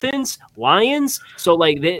 Dolphins, Lions. So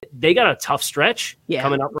like they got a tough stretch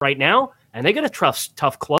coming up right now, and they got a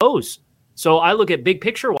tough close. So I look at big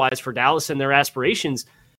picture wise for Dallas and their aspirations,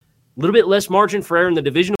 a little bit less margin for error in the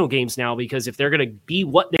divisional games now, because if they're going to be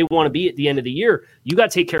what they want to be at the end of the year, you got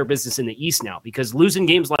to take care of business in the East now, because losing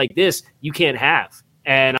games like this you can't have.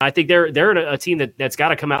 And I think they're a team that's got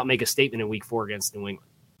to come out and make a statement in Week 4 against New England.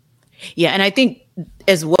 Yeah, and I think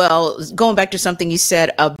as well, going back to something you said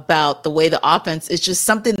about the way the offense is just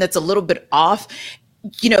something that's a little bit off.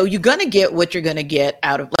 You're going to get what you're going to get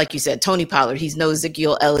out of, like you said, Tony Pollard. He's no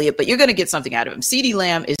Ezekiel Elliott, but you're going to get something out of him. CeeDee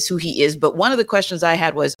Lamb is who he is. But one of the questions I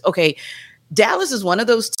had was, okay, Dallas is one of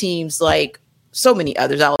those teams like so many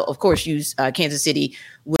others. I'll, of course, use Kansas City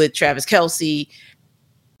with Travis Kelce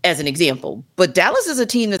as an example. But Dallas is a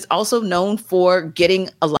team that's also known for getting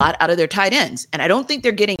a lot out of their tight ends. And I don't think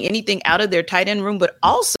they're getting anything out of their tight end room. But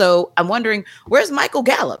also, I'm wondering, where's Michael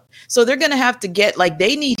Gallup? So they're going to have to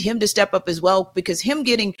they need him to step up as well, because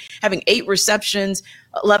having 8 receptions,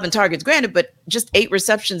 11 targets, granted, but just 8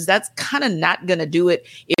 receptions, that's kind of not going to do it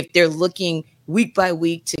if they're looking week by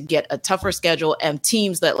week to get a tougher schedule and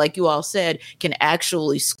teams that, like you all said, can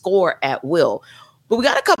actually score at will. But we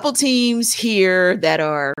got a couple teams here that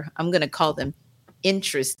are, I'm going to call them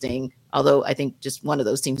interesting, although I think just one of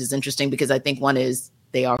those teams is interesting because I think one is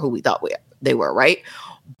they are who we thought they were, right?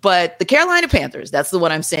 But the Carolina Panthers, that's the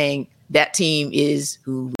one I'm saying. that team is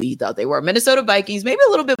who we thought they were. Minnesota Vikings, maybe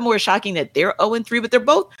a little bit more shocking that they're 0-3, but they're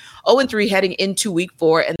both 0-3 heading into week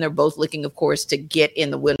 4, and they're both looking, of course, to get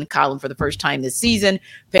in the win column for the first time this season.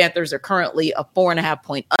 Panthers are currently a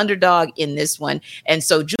 4.5-point underdog in this one. And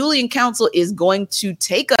so Julian Council is going to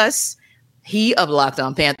take us, he of Locked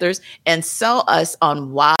On Panthers, and sell us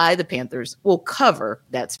on why the Panthers will cover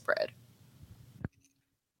that spread.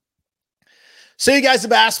 So you guys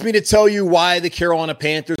have asked me to tell you why the Carolina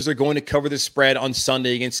Panthers are going to cover the spread on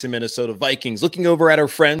Sunday against the Minnesota Vikings. Looking over at our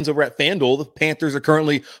friends over at FanDuel, the Panthers are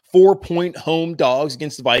currently 4-point home dogs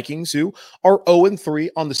against the Vikings, who are 0-3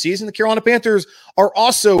 on the season. The Carolina Panthers are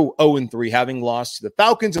also 0-3, having lost to the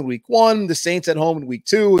Falcons in week 1, the Saints at home in week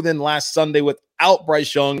 2, and then last Sunday without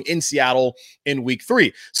Bryce Young in Seattle in week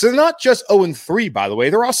 3. So they're not just 0-3, by the way.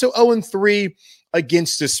 They're also 0-3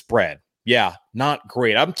 against the spread. Yeah, not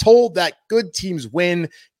great. I'm told that good teams win,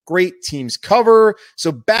 great teams cover,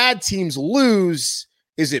 so bad teams lose.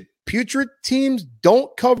 Is it putrid teams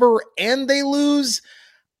don't cover and they lose?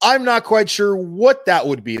 I'm not quite sure what that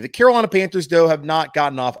would be. The Carolina Panthers, though, have not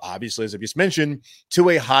gotten off, obviously, as I just mentioned,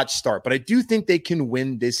 to a hot start. But I do think they can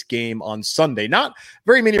win this game on Sunday. Not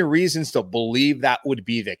very many reasons to believe that would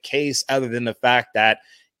be the case other than the fact that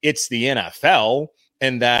it's the NFL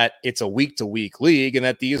and that it's a week-to-week league, and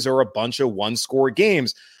that these are a bunch of one-score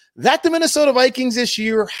games that the Minnesota Vikings this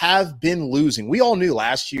year have been losing. We all knew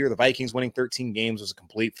last year the Vikings winning 13 games was a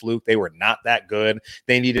complete fluke. They were not that good.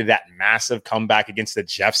 They needed that massive comeback against the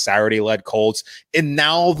Jeff Saturday-led Colts, and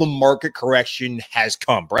now the market correction has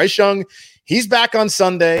come. Bryce Young, he's back on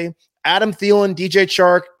Sunday. Adam Thielen, DJ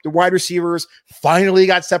Chark, the wide receivers, finally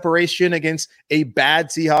got separation against a bad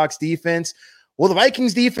Seahawks defense. Well, the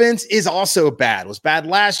Vikings defense is also bad. It was bad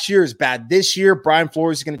last year. It's bad this year. Brian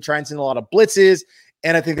Flores is going to try and send a lot of blitzes,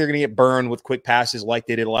 and I think they're going to get burned with quick passes like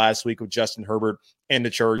they did last week with Justin Herbert, and the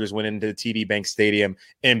Chargers went into the TD Bank Stadium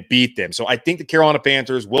and beat them. So I think the Carolina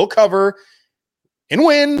Panthers will cover and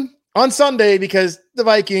win on Sunday because the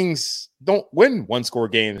Vikings don't win one-score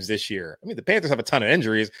games this year. I mean, the Panthers have a ton of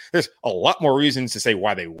injuries. There's a lot more reasons to say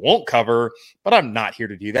why they won't cover, but I'm not here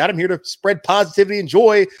to do that. I'm here to spread positivity and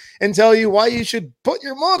joy and tell you why you should put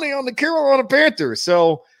your money on the Carolina Panthers.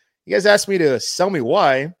 So you guys asked me to sell me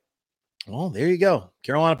why. Well, there you go.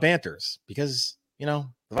 Carolina Panthers, because, the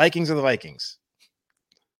Vikings are the Vikings.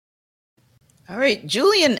 All right.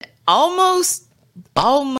 Julian almost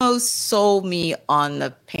sold me on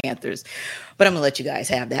the Panthers, but I'm going to let you guys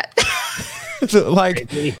have that.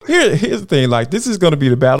 Like, here's the thing. Like, this is going to be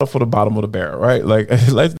the battle for the bottom of the barrel, right? Like,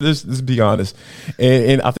 let's be honest.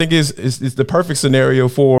 And I think it's the perfect scenario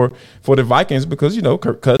for the Vikings because,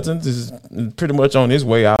 Kirk Cousins is pretty much on his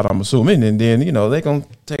way out, I'm assuming. And then, they're going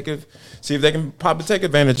to see if they can probably take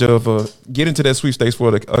advantage of get into that sweepstakes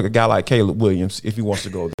for a guy like Caleb Williams if he wants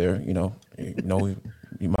to go there.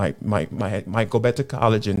 He might go back to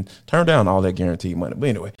college and turn down all that guaranteed money. But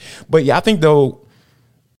anyway, yeah, I think though.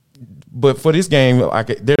 But for this game,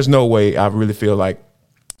 there's no way I really feel like,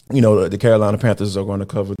 the Carolina Panthers are going to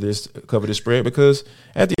cover this spread because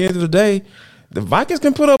at the end of the day, the Vikings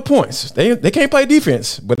can put up points. They can't play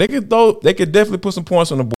defense, but they could definitely put some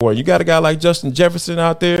points on the board. You got a guy like Justin Jefferson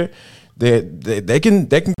out there that they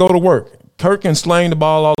can go to work. Kirk can sling the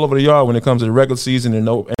ball all over the yard when it comes to the regular season and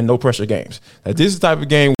no pressure games. Like, this is the type of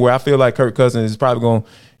game where I feel like Kirk Cousins is probably going to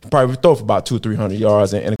throw for about 200-300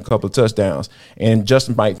 yards and a couple of touchdowns, and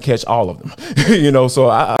Justin might catch all of them. So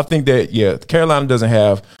I think that Carolina doesn't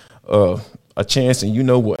have a chance, and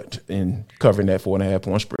in covering that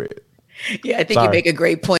 4.5-point spread. Yeah, I think you make a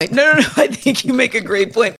great point. No. I think you make a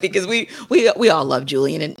great point because we all love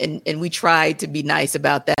Julian and we try to be nice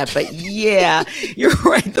about that. But yeah, you're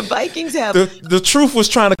right. The Vikings have the truth was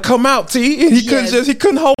trying to come out, T, and he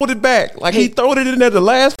couldn't hold it back. Like, he threw it in there the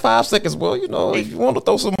last 5 seconds. Well, if you want to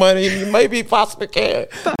throw some money, you maybe possibly can.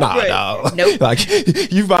 No. Nope. Like,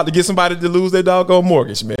 you about to get somebody to lose their doggone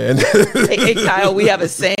mortgage, man. Hey, Kyle, we have a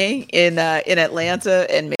saying in Atlanta,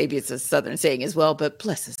 and maybe it's a Southern saying as well, but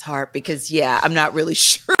bless his heart, because I'm not really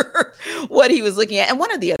sure what he was looking at. And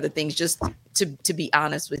one of the other things, just to be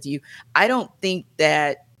honest with you, I don't think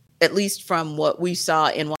that, at least from what we saw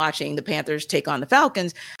in watching the Panthers take on the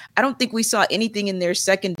Falcons, I don't think we saw anything in their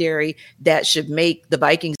secondary that should make the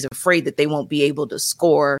Vikings afraid that they won't be able to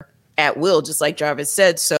score at will, just like Jarvis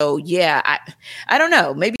said. So yeah, I don't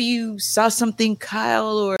know. Maybe you saw something,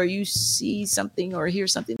 Kyle, or you see something or hear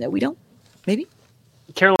something that we don't. Maybe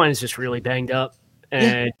Carolina's just really banged up.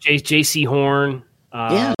 And J.C. Horn,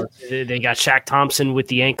 they got Shaq Thompson with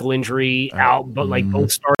the ankle injury out, but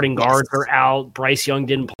both starting guards are out. Bryce Young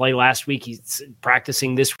didn't play last week. He's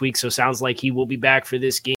practicing this week, so sounds like he will be back for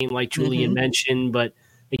this game, like Julian mentioned. But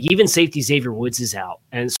Like even safety Xavier Woods is out.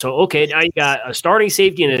 And so, okay, now you got a starting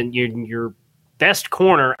safety and your best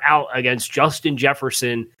corner out against Justin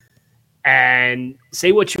Jefferson. And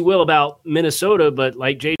say what you will about Minnesota, but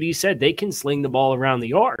like JD said, they can sling the ball around the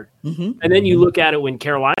yard. Mm-hmm. And then you look at it when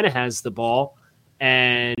Carolina has the ball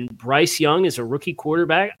and Bryce Young is a rookie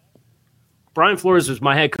quarterback. Brian Flores was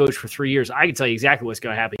my head coach for 3 years. I can tell you exactly what's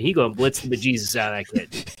going to happen. He's going to blitz the bejesus out of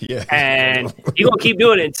that kid. Yeah. And he's going to keep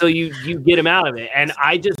doing it until you get him out of it. And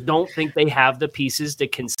I just don't think they have the pieces to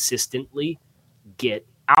consistently get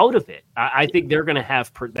out of it. I think they're going to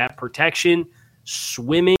have that protection,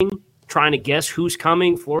 swimming, trying to guess who's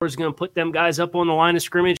coming. Flores is going to put them guys up on the line of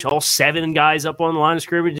scrimmage, all 7 guys up on the line of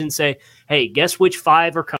scrimmage and say, hey, guess which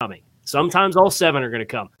 5 are coming? Sometimes all 7 are going to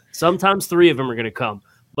come. Sometimes 3 of them are going to come.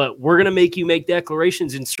 But we're going to make you make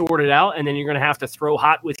declarations and sort it out, and then you're going to have to throw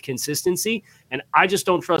hot with consistency. And I just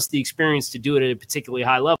don't trust the experience to do it at a particularly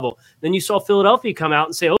high level. Then you saw Philadelphia come out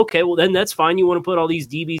and say, okay, well, then that's fine. You want to put all these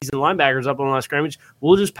DBs and linebackers up on the line of scrimmage.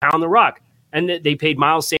 We'll just pound the rock. And they paid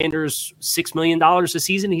Miles Sanders $6 million a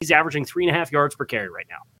season. He's averaging 3.5 yards per carry right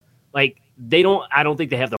now. Like I don't think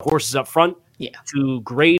they have the horses up front to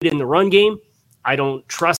grade in the run game. I don't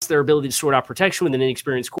trust their ability to sort out protection with an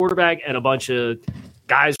inexperienced quarterback and a bunch of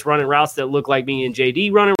guys running routes that look like me and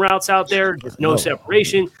JD running routes out there. There's no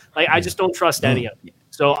separation. Like I just don't trust any of it.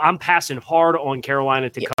 So I'm passing hard on Carolina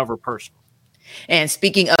to cover personally. And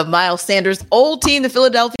speaking of Miles Sanders' old team, the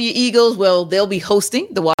Philadelphia Eagles, well, they'll be hosting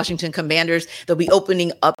the Washington Commanders. They'll be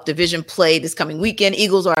opening up division play this coming weekend.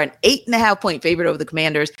 Eagles are an 8.5-point favorite over the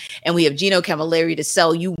Commanders. And we have Gino Camilleri to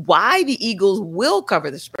tell you why the Eagles will cover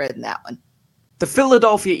the spread in that one. The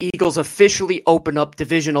Philadelphia Eagles officially open up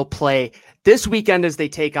divisional play this weekend as they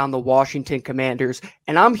take on the Washington Commanders.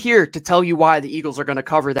 And I'm here to tell you why the Eagles are going to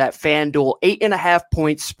cover that FanDuel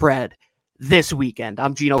 8.5-point spread this weekend.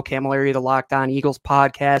 I'm Gino Camilleri, the Locked On Eagles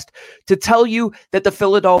podcast, to tell you that the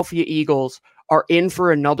Philadelphia Eagles are in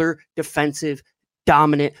for another defensive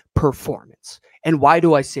dominant performance. And why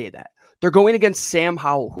do I say that? They're going against Sam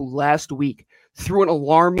Howell, who last week threw an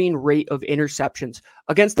alarming rate of interceptions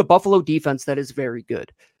against the Buffalo defense that is very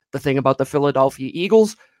good. The thing about the Philadelphia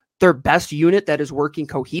Eagles, their best unit that is working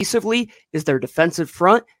cohesively is their defensive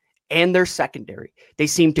front and their secondary. They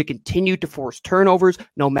seem to continue to force turnovers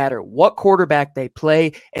no matter what quarterback they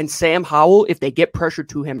play. And Sam Howell, if they get pressure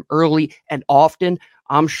to him early and often,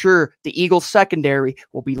 I'm sure the Eagles secondary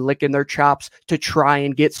will be licking their chops to try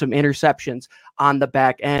and get some interceptions on the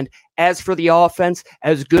back end. As for the offense,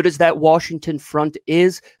 as good as that Washington front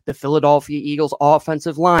is, the Philadelphia Eagles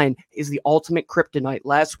offensive line is the ultimate kryptonite.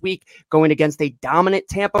 Last week, going against a dominant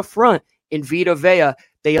Tampa front in Vita Vea,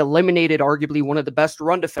 they eliminated arguably one of the best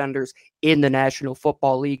run defenders in the National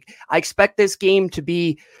Football League. I expect this game to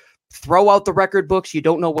be throw out the record books. You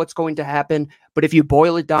don't know what's going to happen. But if you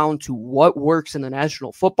boil it down to what works in the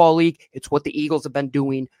National Football League, it's what the Eagles have been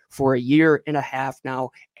doing for a year and a half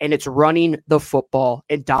now. And it's running the football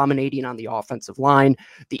and dominating on the offensive line.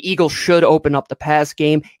 The Eagles should open up the pass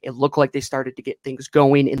game. It looked like they started to get things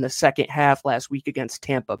going in the second half last week against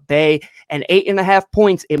Tampa Bay. And 8.5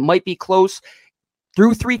 points, it might be close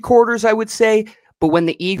through 3 quarters, I would say. But when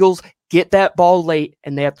the Eagles get that ball late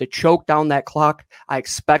and they have to choke down that clock, I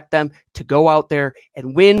expect them to go out there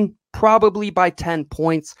and win probably by 10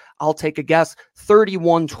 points. I'll take a guess.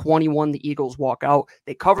 31-21, the Eagles walk out.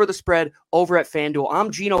 They cover the spread over at FanDuel.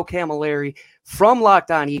 I'm Gino Camilleri from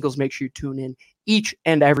Locked On Eagles. Make sure you tune in each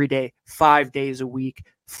and every day, 5 days a week.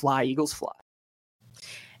 Fly, Eagles, fly.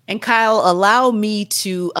 And Kyle, allow me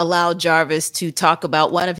to allow Jarvis to talk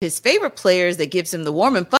about one of his favorite players that gives him the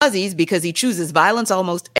warm and fuzzies because he chooses violence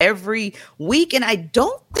almost every week. And I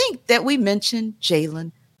don't think that we mentioned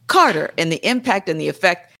Jalen Carter and the impact and the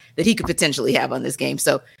effect that he could potentially have on this game.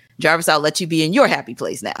 So Jarvis, I'll let you be in your happy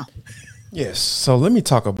place now. Yes. So let me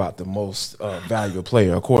talk about the most valuable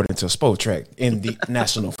player according to Spotrac in the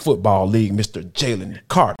National Football League, Mr. Jalen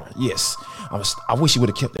Carter. Yes. I wish he would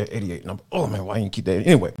have kept that 88 number. Oh, man, why didn't he keep that?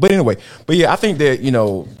 Anyway. But yeah, I think that,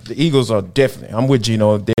 the Eagles are definitely, I'm with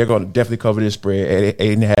Gino, they're going to definitely cover this spread at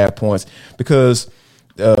 8.5 points because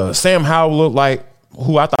Sam Howell looked like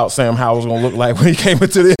who I thought Sam Howell was going to look like when he came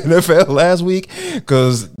into the NFL last week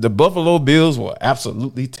because the Buffalo Bills were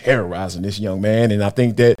absolutely terrorizing this young man. And I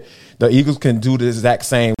think that the Eagles can do the exact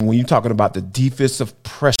same when you're talking about the defensive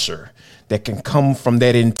pressure that can come from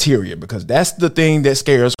that interior because that's the thing that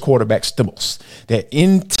scares quarterbacks the most. That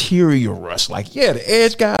interior rush. Like, yeah, the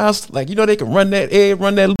edge guys, they can run that edge,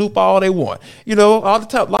 run that loop all they want. All the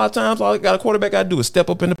time, a lot of times, all a quarterback got to do is step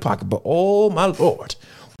up in the pocket. But, oh, my Lord,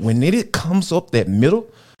 when it comes up that middle,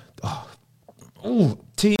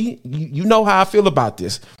 you know how I feel about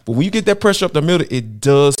this. But when you get that pressure up the middle, it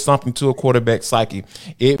does something to a quarterback's psyche.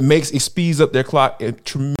 It speeds up their clock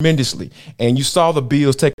tremendously. And you saw the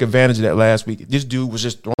Bills take advantage of that last week. This dude was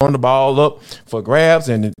just throwing the ball up for grabs,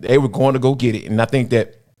 and they were going to go get it. And I think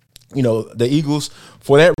that, the Eagles,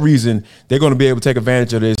 for that reason, they're going to be able to take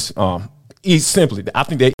advantage of this. Simply, I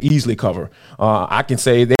think they easily cover. I can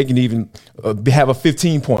say they can even have a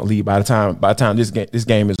 15-point lead by the time this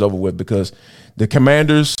game is over with, because the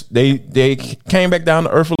Commanders they came back down to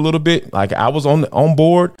earth a little bit. Like, I was on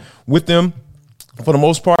board with them for the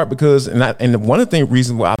most part, because one of the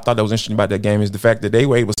reasons why I thought that was interesting about that game is the fact that they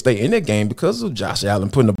were able to stay in that game because of Josh Allen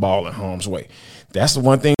putting the ball in harm's way. That's the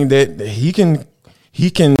one thing that he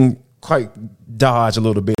can quite dodge a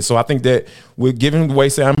little bit. So I think that with giving the way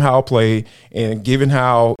Sam Howell played, and given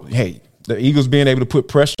how, the Eagles being able to put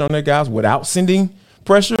pressure on their guys without sending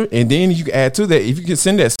pressure, and then you can add to that, if you can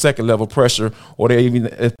send that second level pressure or even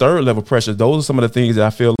a third level pressure, those are some of the things that I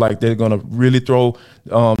feel like they're going to really throw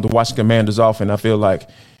the Washington Commanders off. And I feel like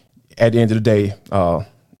at the end of the day,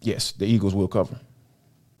 yes, the Eagles will cover.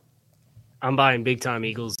 I'm buying big time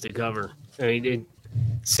Eagles to cover. I mean,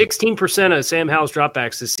 16% of Sam Howell's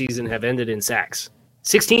dropbacks this season have ended in sacks.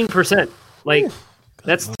 16%. Like,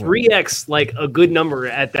 that's 3x, like, a good number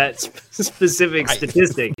at that specific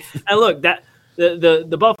statistic. And look, that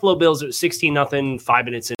the Buffalo Bills are 16-0 5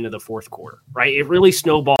 minutes into the fourth quarter, right? It really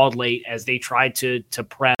snowballed late as they tried to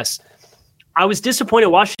press. I was disappointed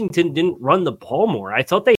Washington didn't run the ball more. I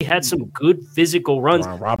thought they had some good physical runs.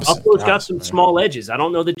 Buffalo's got some small edges. I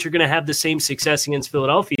don't know that you're going to have the same success against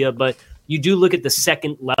Philadelphia, but you do look at the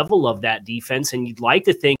second level of that defense, and you'd like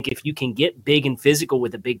to think if you can get big and physical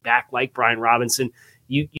with a big back like Brian Robinson,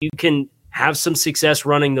 you can have some success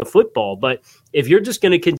running the football. But if you're just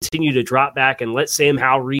going to continue to drop back and let Sam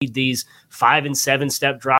Howell read these 5 and 7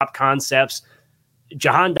 step drop concepts,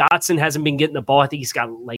 Jahan Dotson hasn't been getting the ball. I think he's got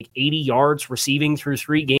like 80 yards receiving through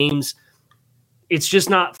 3 games. It's just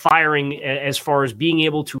not firing as far as being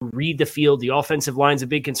able to read the field. The offensive line's a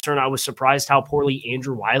big concern. I was surprised how poorly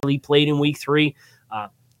Andrew Wiley played in week 3.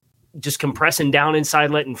 Just compressing down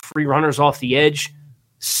inside, letting free runners off the edge,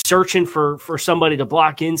 searching for somebody to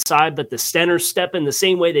block inside, but the center's stepping the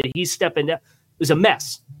same way that he's stepping down. It was a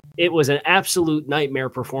mess. It was an absolute nightmare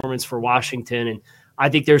performance for Washington, and I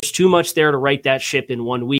think there's too much there to right that ship in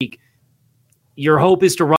 1 week. Your hope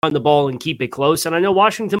is to run the ball and keep it close. And I know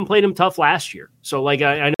Washington played them tough last year. So, like,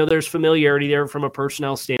 I know there's familiarity there from a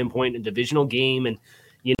personnel standpoint, a divisional game, and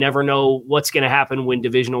you never know what's going to happen when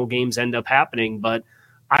divisional games end up happening. But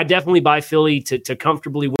I definitely buy Philly to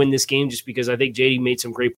comfortably win this game, just because I think JD made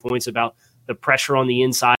some great points about the pressure on the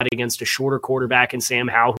inside against a shorter quarterback in Sam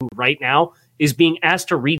Howell, who right now is being asked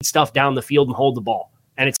to read stuff down the field and hold the ball.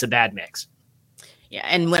 And it's a bad mix. Yeah,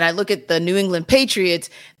 and when I look at the New England Patriots,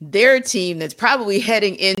 they're a team that's probably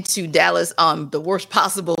heading into Dallas on the worst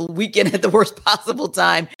possible weekend at the worst possible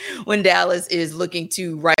time, when Dallas is looking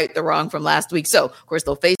to right the wrong from last week. So, of course,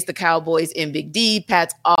 they'll face the Cowboys in Big D.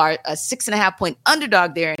 Pats are a 6.5-point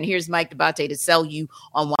underdog there. And here's Mike Debate to sell you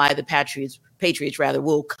on why the Patriots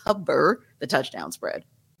will cover the touchdown spread.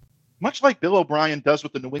 Much like Bill O'Brien does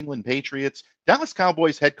with the New England Patriots, Dallas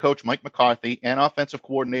Cowboys head coach Mike McCarthy and offensive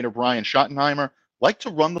coordinator Brian Schottenheimer like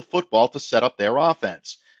to run the football to set up their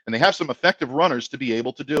offense, and they have some effective runners to be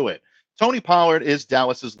able to do it. Tony Pollard is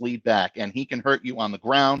Dallas's lead back, and he can hurt you on the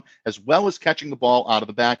ground as well as catching the ball out of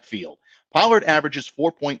the backfield. Pollard averages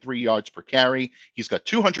 4.3 yards per carry. He's got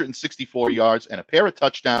 264 yards and a pair of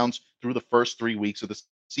touchdowns through the first 3 weeks of the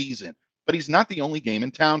season. But he's not the only game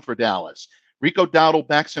in town for Dallas. Rico Dowdle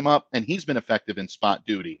backs him up, and he's been effective in spot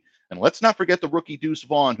duty. And let's not forget the rookie Deuce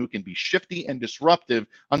Vaughn, who can be shifty and disruptive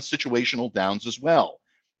on situational downs as well.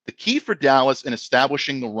 The key for Dallas in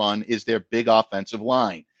establishing the run is their big offensive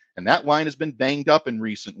line, and that line has been banged up in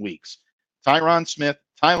recent weeks. Tyron Smith,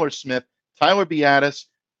 Tyler Biadasz,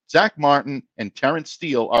 Zach Martin, and Terrence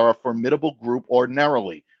Steele are a formidable group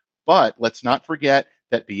ordinarily. But let's not forget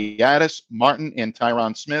that Biadasz, Martin, and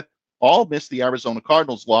Tyron Smith all missed the Arizona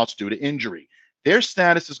Cardinals loss due to injury. Their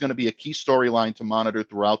status is going to be a key storyline to monitor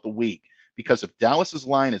throughout the week, because if Dallas's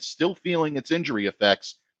line is still feeling its injury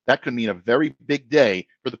effects, that could mean a very big day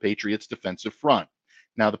for the Patriots' defensive front.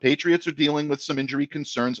 Now, the Patriots are dealing with some injury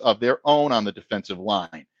concerns of their own on the defensive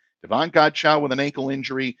line. Devon Godchow with an ankle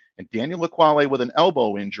injury and Daniel Ekuale with an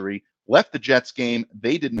elbow injury left the Jets game.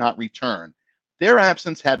 They did not return. Their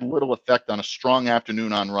absence had little effect on a strong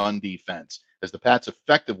afternoon on run defense, as the Pats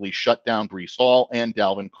effectively shut down Breece Hall and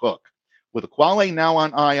Dalvin Cook. With Ekuale now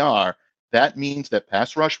on IR, that means that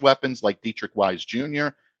pass rush weapons like Dietrich Wise Jr.,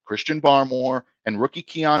 Christian Barmore, and rookie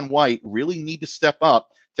Keon White really need to step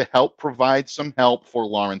up to help provide some help for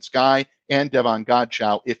Lawrence Guy and Devon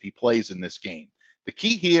Godchow if he plays in this game. The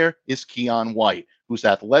key here is Keon White, whose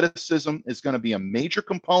athleticism is going to be a major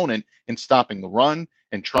component in stopping the run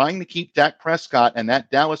and trying to keep Dak Prescott and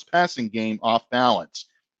that Dallas passing game off balance.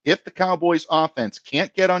 If the Cowboys offense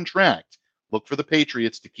can't get untracked, look for the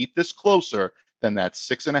Patriots to keep this closer than that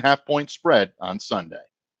 6.5-point spread on Sunday.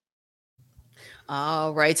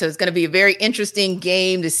 All right. So it's going to be a very interesting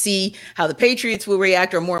game to see how the Patriots will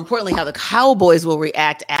react, or more importantly, how the Cowboys will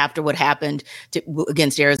react after what happened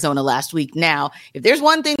against Arizona last week. Now, if there's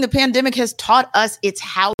one thing the pandemic has taught us, it's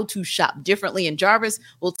how to shop differently. And Jarvis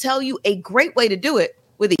will tell you a great way to do it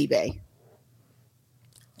with eBay.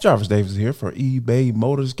 Jarvis Davis here for eBay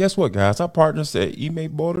Motors. Guess what, guys? Our partners at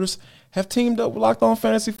eBay Motors have teamed up with Locked On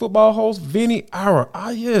Fantasy Football host Vinny Iyer.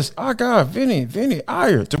 Yes, our guy, Vinny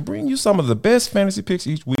Iyer, to bring you some of the best fantasy picks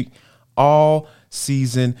each week all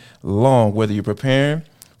season long. Whether you're preparing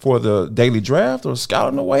for the daily draft or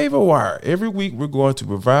scouting the waiver wire, every week we're going to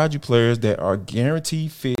provide you players that are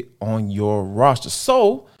guaranteed fit on your roster.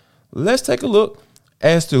 So let's take a look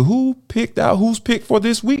as to who's picked for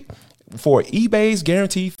this week for eBay's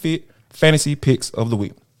guaranteed fit fantasy picks of the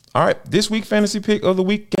week. All right, this week fantasy pick of the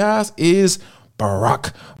week, guys, is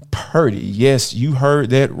Brock Purdy. Yes, you heard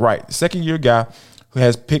that right. Second-year guy who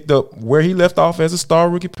has picked up where he left off as a star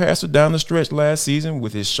rookie passer down the stretch last season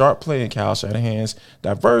with his sharp play and Kyle Shanahan's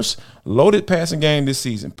diverse, loaded passing game this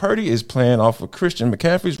season. Purdy is playing off of Christian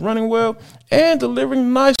McCaffrey's running well and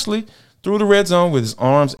delivering nicely through the red zone with his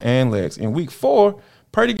arms and legs. In week 4,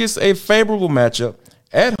 Purdy gets a favorable matchup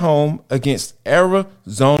at home against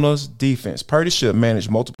Arizona's defense. Purdy should manage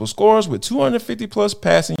multiple scores with 250-plus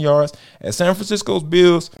passing yards at San Francisco's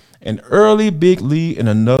Bills, an early big lead in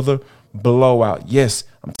another blowout. Yes,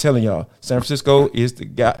 I'm telling y'all, San Francisco is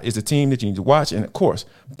the team that you need to watch, and of course,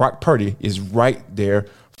 Brock Purdy is right there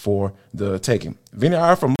for the taking. Vinny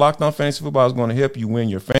Iyer from Locked On Fantasy Football is going to help you win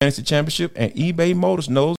your fantasy championship, and eBay Motors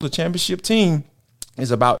knows the championship team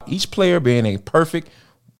is about each player being a perfect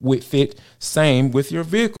fit, same with your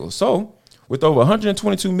vehicle. So with over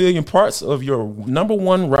 122 million parts of your number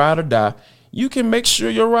one ride or die, you can make sure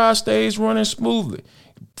your ride stays running smoothly.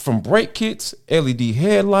 From brake kits, LED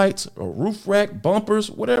headlights, or roof rack, bumpers,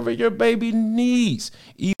 whatever your baby needs,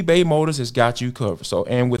 eBay Motors has got you covered. So,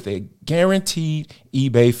 and with a guaranteed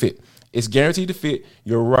eBay fit, it's guaranteed to fit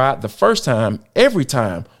your ride the first time, every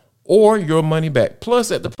time, or your money back. Plus,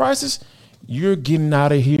 at the prices, you're getting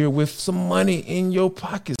out of here with some money in your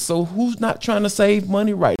pocket. So who's not trying to save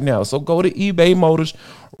money right now? So go to eBay Motors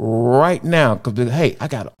right now. Because, hey, I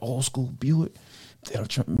got an old school Buick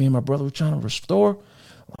that me and my brother were trying to restore.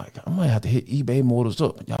 Like, I might have to hit eBay Motors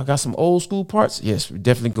up. Y'all got some old school parts? Yes,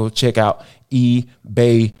 definitely go check out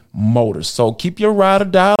eBay Motors. So keep your ride or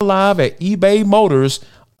die alive at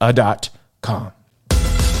ebaymotors.com.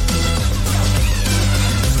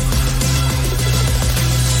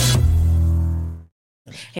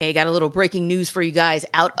 Hey, got a little breaking news for you guys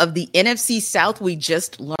out of the NFC South. We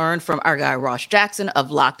just learned from our guy Ross Jackson of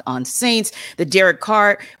Locked On Saints that Derek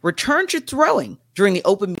Carr returned to throwing during the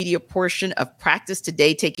open media portion of practice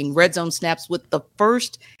today, taking red zone snaps with the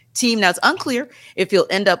first team. Now, it's unclear if he'll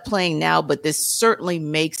end up playing now, but this certainly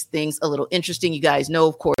makes things a little interesting. You guys know,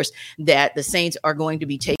 of course, that the Saints are going to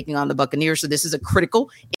be taking on the Buccaneers. So this is a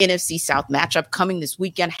critical NFC South matchup coming this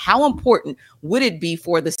weekend. How important would it be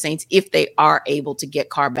for the Saints if they are able to get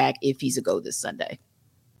Carr back if he's a go this Sunday?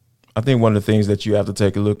 I think one of the things that you have to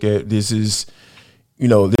take a look at, this is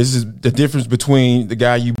the difference between the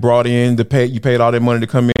guy you brought in you paid all that money to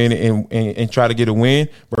come in and try to get a win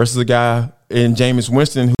versus a guy in Jameis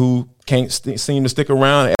Winston who can't seem to stick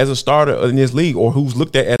around as a starter in this league, or who's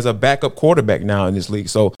looked at as a backup quarterback now in this league.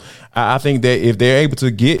 So I think that if they're able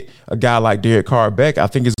to get a guy like Derek Carr back, I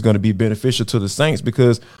think it's going to be beneficial to the Saints,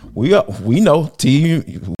 because we know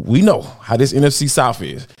how this NFC South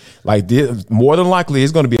is. Like, this, more than likely,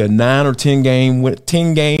 it's going to be a 9 or 10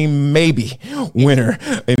 game maybe winner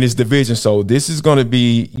in this division. So this is going to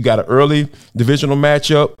be, you got an early divisional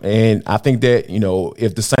matchup, and I think that,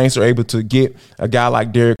 if the Saints are able to get a guy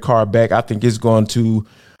like Derek Carr back, I think it's going to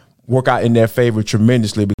work out in their favor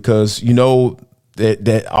tremendously, because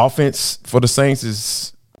that offense for the Saints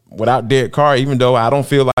is, without Derek Carr, even though I don't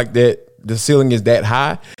feel like that the ceiling is that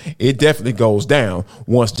high, it definitely goes down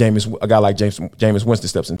once a guy like Jameis Winston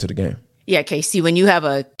steps into the game. Yeah, KC, when you have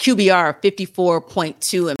a QBR of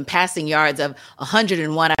 54.2 and passing yards of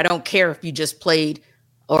 101, I don't care if you just played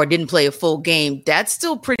or didn't play a full game, that's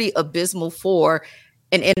still pretty abysmal for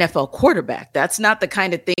an NFL quarterback. That's not the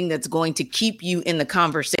kind of thing that's going to keep you in the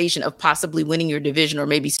conversation of possibly winning your division or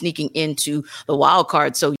maybe sneaking into the wild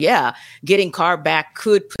card. So yeah, getting Carr back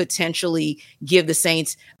could potentially give the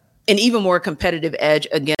Saints an even more competitive edge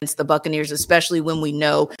against the Buccaneers, especially when we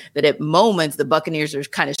know that at moments the Buccaneers are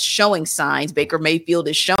kind of showing signs. Baker Mayfield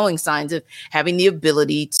is showing signs of having the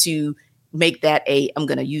ability to make that I'm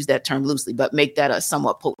going to use that term loosely, but make that a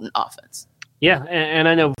somewhat potent offense. Yeah, and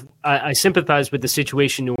I know I sympathize with the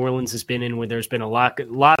situation New Orleans has been in, where there's been a lot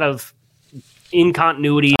of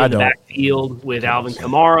incontinuity in the backfield with Alvin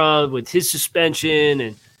Kamara, with his suspension,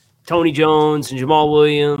 and Tony Jones and Jamal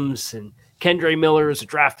Williams and Kendre Miller is a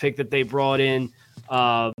draft pick that they brought in.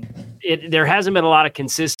 There hasn't been a lot of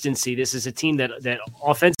consistency. This is a team that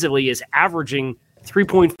offensively is averaging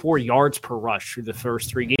 3.4 yards per rush through the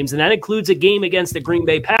first 3 games, and that includes a game against the Green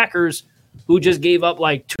Bay Packers, who just gave up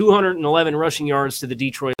like 211 rushing yards to the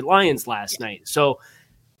Detroit Lions last night. So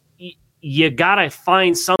you got to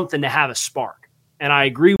find something to have a spark. And I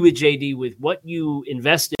agree with JD with what you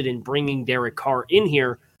invested in bringing Derek Carr in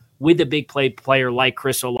here with a big player like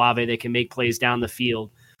Chris Olave that can make plays down the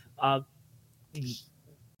field.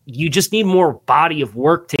 You just need more body of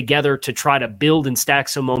work together to try to build and stack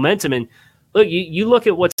some momentum. And look, you look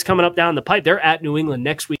at what's coming up down the pipe. They're at New England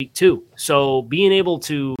next week too. So being able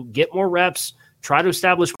to get more reps, try to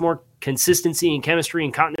establish more consistency and chemistry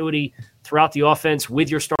and continuity throughout the offense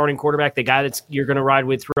with your starting quarterback, the guy you're going to ride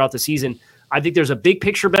with throughout the season. I think there's a big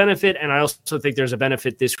picture benefit, and I also think there's a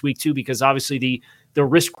benefit this week too, because obviously the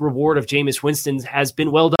risk reward of Jameis Winston has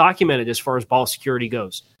been well documented as far as ball security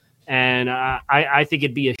goes. And I think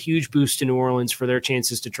it'd be a huge boost to New Orleans for their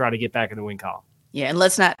chances to try to get back in the win column. Yeah, and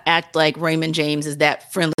let's not act like Raymond James is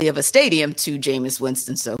that friendly of a stadium to Jameis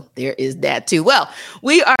Winston. So there is that too. Well,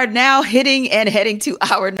 we are now heading to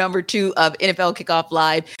our number 2 of NFL Kickoff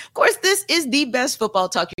Live. Of course, this is the best football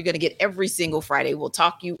talk you're going to get every single Friday. We'll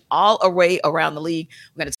talk you all array around the league.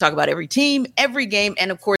 We're going to talk about every team, every game,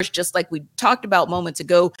 and of course, just like we talked about moments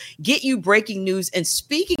ago, get you breaking news. And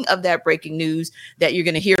speaking of that breaking news that you're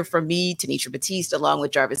going to hear from me, Tanisha Batiste, along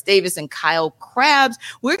with Jarvis Davis and Kyle Krabs,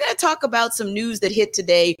 we're going to talk about some news that hit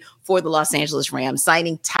today for the Los Angeles Rams,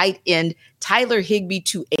 signing tight end Tyler Higbee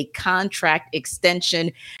to a contract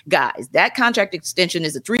extension. Guys, that contract extension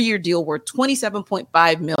is a 3-year deal worth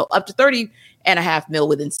 $27.5 million up to $30.5 million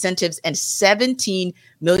with incentives and $17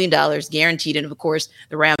 million guaranteed. And of course,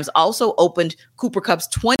 the Rams also opened Cooper Kupp's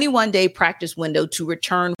 21-day practice window to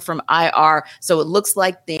return from IR. So it looks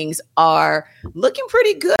like things are looking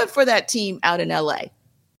pretty good for that team out in LA.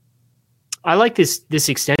 I like this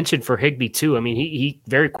extension for Higbee too. I mean, he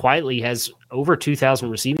very quietly has over 2,000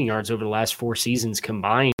 receiving yards over the last 4 seasons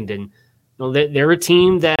combined, and they're a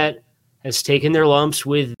team that has taken their lumps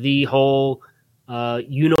with the whole,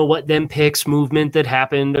 them picks movement that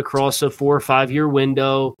happened across a 4 or 5 year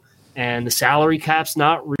window, and the salary cap's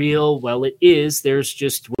not real. Well, it is. There's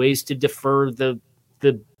just ways to defer the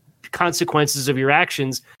consequences of your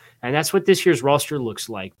actions, and that's what this year's roster looks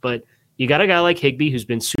like. But you got a guy like Higbee who's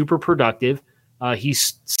been super productive.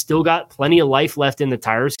 He's still got plenty of life left in the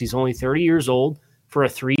tires. He's only 30 years old for a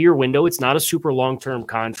 3-year window. It's not a super long-term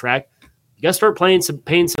contract. You got to start paying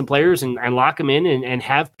some players and lock them in and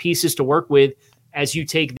have pieces to work with as you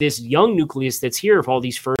take this young nucleus that's here of all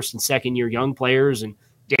these first and second year young players and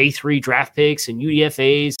day 3 draft picks and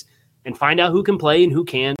UDFAs and find out who can play and who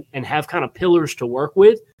can and have kind of pillars to work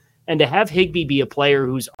with. And to have Higbee be a player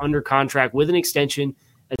who's under contract with an extension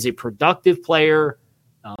as a productive player,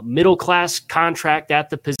 middle-class contract at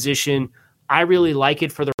the position. I really like it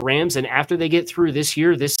for the Rams. And after they get through this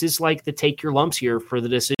year, this is like the take your lumps year for the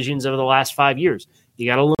decisions of the last 5 years. You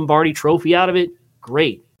got a Lombardi trophy out of it,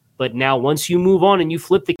 great. But now once you move on and you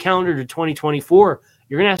flip the calendar to 2024,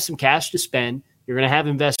 you're going to have some cash to spend. You're going to have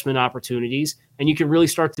investment opportunities, and you can really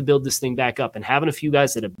start to build this thing back up. And having a few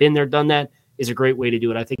guys that have been there, done that is a great way to do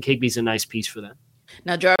it. I think Higbee's a nice piece for them.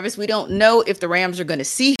 Now, Jarvis, we don't know if the Rams are going to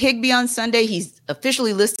see Higbee on Sunday. He's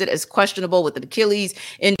officially listed as questionable with an Achilles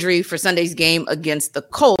injury for Sunday's game against the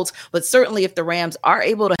Colts. But certainly if the Rams are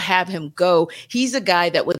able to have him go, he's a guy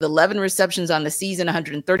that with 11 receptions on the season,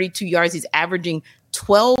 132 yards, he's averaging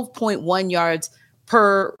 12.1 yards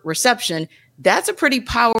per reception. That's a pretty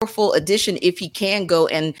powerful addition if he can go.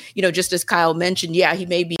 And, just as Kyle mentioned, yeah, he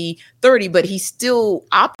may be 30, but he's still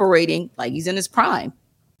operating like he's in his prime.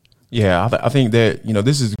 Yeah, I think that,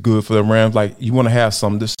 this is good for the Rams. Like, you want to have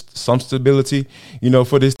some stability,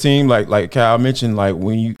 for this team. Like Kyle mentioned, like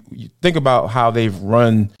when you think about how they've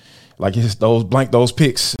run Like it's those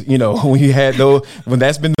picks, when you had those, when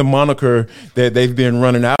that's been the moniker that they've been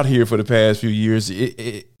running out here for the past few years,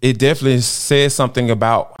 it definitely says something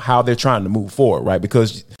about how they're trying to move forward, right?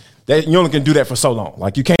 Because you only can do that for so long.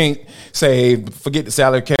 Like you can't say, forget the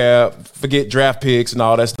salary cap, forget draft picks and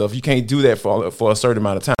all that stuff. You can't do that for a certain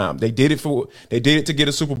amount of time. They did it to get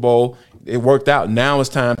a Super Bowl. It worked out. Now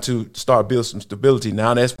it's time to start build some stability.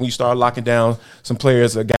 Now that's when you start locking down some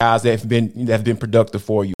players or guys that have been productive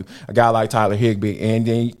for you. A guy like Tyler Higbee and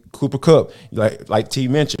then Cooper Kupp, like T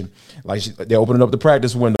mentioned, like they're opening up the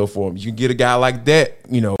practice window for him. You can get a guy like that,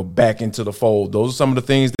 back into the fold. Those are some of the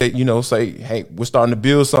things that, say, hey, we're starting to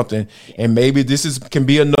build something, and maybe this can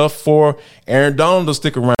be enough for Aaron Donald to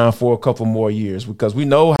stick around for a couple more years, because we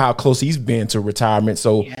know how close he's been to retirement.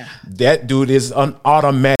 So that dude is an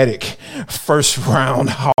automatic first round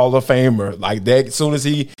Hall of Famer. Like that, as soon as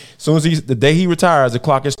the day he retires, the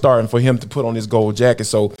clock is starting for him to put on his gold jacket.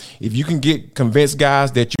 So if you can convince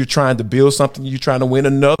guys that you're trying to build something, you're trying to win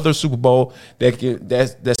another Super Bowl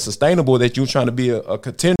that's sustainable, that you're trying to be a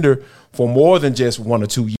contender for more than just 1 or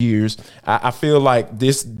 2 years, I feel like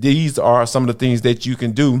these are some of the things that you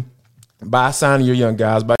can do by signing your young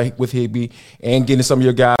guys, with Higbee, and getting some of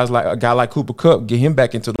your guys, like a guy like Cooper Kupp, get him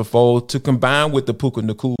back into the fold, to combine with the Puka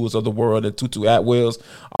Nakuls of the world, and Tutu Atwells,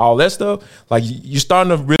 all that stuff. Like you're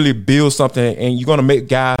starting to really build something, and you're going to make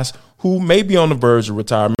guys who may be on the verge of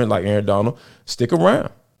retirement, like Aaron Donald, stick around.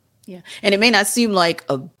 Yeah. And it may not seem like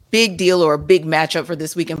a big deal or a big matchup for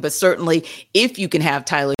this weekend, but certainly if you can have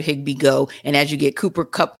Tyler Higbee go, and as you get Cooper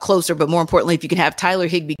Kupp closer, but more importantly, if you can have Tyler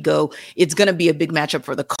Higbee go, it's going to be a big matchup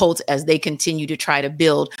for the Colts as they continue to try to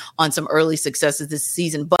build on some early successes this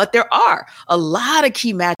season. But there are a lot of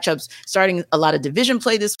key matchups, starting a lot of division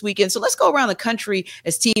play this weekend. So let's go around the country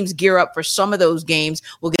as teams gear up for some of those games.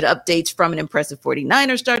 We'll get updates from an impressive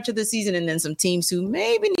 49ers start to the season, and then some teams who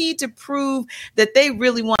maybe need to prove that they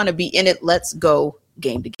really want to be in it. Let's go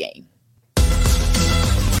game to game.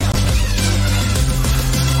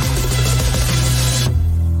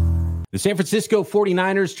 The San Francisco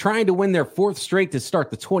 49ers trying to win their 4th straight to start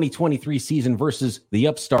the 2023 season versus the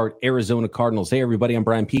upstart Arizona Cardinals. Hey, everybody, I'm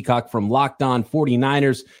Brian Peacock from Locked On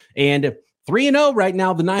 49ers. And 3-0 right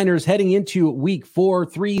now, the Niners heading into week 4,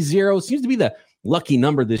 3-0. Seems to be the lucky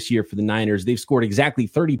number this year for the Niners. They've scored exactly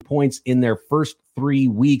 30 points in their first 3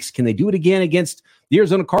 weeks. Can they do it again against the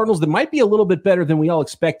Arizona Cardinals that might be a little bit better than we all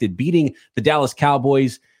expected, beating the Dallas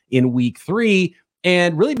Cowboys in week 3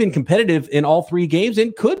 and really been competitive in all 3 games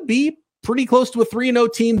and could be pretty close to a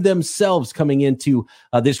 3-0 team themselves coming into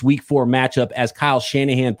this week 4 matchup, as Kyle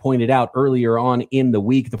Shanahan pointed out earlier on in the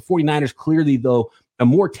week. The 49ers clearly, though, a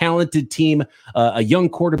more talented team, a young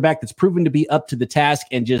quarterback that's proven to be up to the task,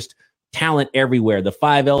 and just talent everywhere. The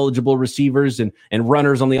 5 eligible receivers and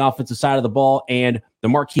runners on the offensive side of the ball, and the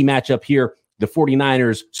marquee matchup here, the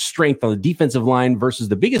 49ers' strength on the defensive line versus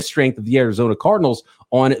the biggest strength of the Arizona Cardinals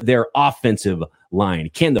on their offensive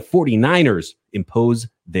line. Can the 49ers impose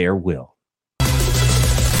their will?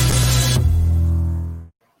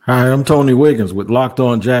 Hi, I'm Tony Wiggins with Locked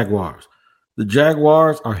On Jaguars. The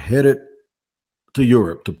Jaguars are headed to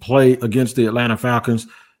Europe to play against the Atlanta Falcons.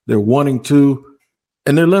 They're 1-2,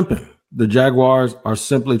 and they're limping. The Jaguars are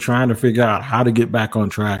simply trying to figure out how to get back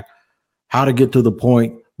on track, how to get to the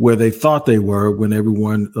point where they thought they were when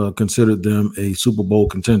everyone considered them a Super Bowl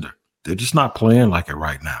contender. They're just not playing like it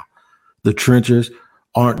right now. The trenches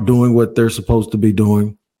aren't doing what they're supposed to be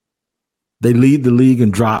doing. They lead the league in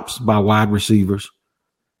drops by wide receivers.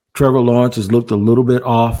 Trevor Lawrence has looked a little bit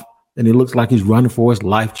off, and he looks like he's running for his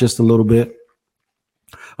life just a little bit.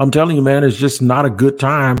 I'm telling you, man, it's just not a good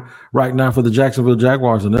time right now for the Jacksonville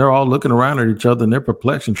Jaguars, and they're all looking around at each other, and they're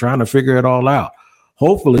perplexed and trying to figure it all out.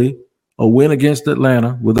 Hopefully, a win against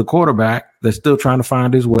Atlanta with a quarterback that's still trying to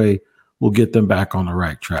find his way will get them back on the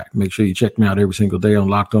right track. Make sure you check me out every single day on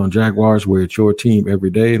Locked On Jaguars, where it's your team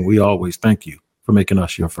every day, and we always thank you for making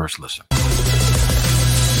us your first listen.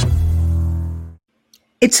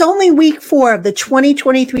 It's only week 4 of the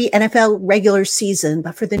 2023 NFL regular season,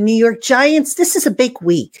 but for the New York Giants, this is a big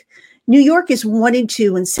week. New York is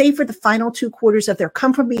 1-2, and save for the final 2 quarters of their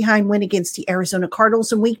come-from-behind win against the Arizona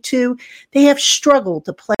Cardinals in week 2, they have struggled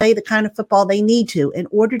to play the kind of football they need to in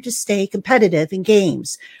order to stay competitive in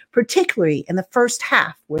games, particularly in the first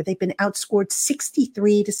half, where they've been outscored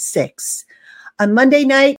 63-6. On Monday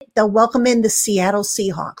night, they'll welcome in the Seattle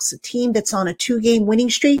Seahawks, a team that's on a 2-game winning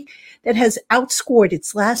streak that has outscored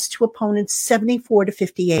its last 2 opponents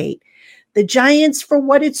 74-58. The Giants, for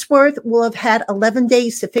what it's worth, will have had 11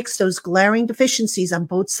 days to fix those glaring deficiencies on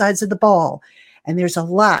both sides of the ball, and there's a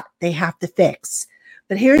lot they have to fix.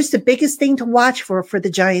 But here's the biggest thing to watch for the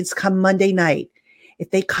Giants come Monday night. If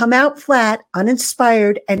they come out flat,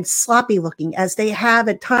 uninspired, and sloppy looking as they have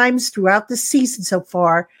at times throughout the season so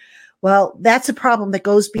far, well, that's a problem that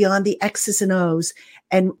goes beyond the X's and O's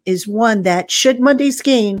and is one that, should Monday's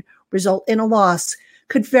game result in a loss,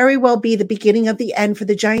 could very well be the beginning of the end for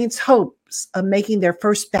the Giants' hopes of making their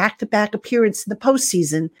first back-to-back appearance in the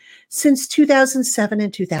postseason since 2007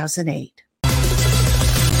 and 2008.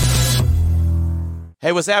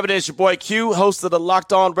 Hey, what's happening? It's your boy Q, host of the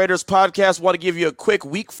Locked On Raiders podcast. Want to give you a quick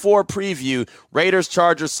Week 4 preview. Raiders,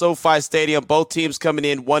 Chargers, SoFi Stadium. Both teams coming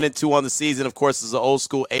in 1-2 on the season. Of course, it's an old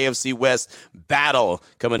school AFC West battle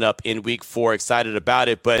coming up in Week 4. Excited about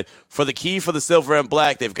it. But for the key for the Silver and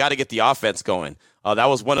Black, they've got to get the offense going. That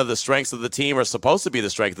was one of the strengths of the team, or supposed to be the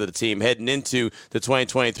strength of the team, heading into the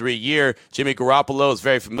 2023 year. Jimmy Garoppolo is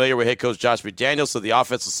very familiar with head coach Josh McDaniels, so the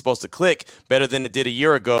offense was supposed to click better than it did a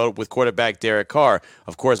year ago with quarterback Derek Carr.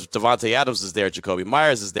 Of course, Devontae Adams is there, Jacoby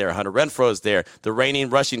Myers is there, Hunter Renfrow is there, the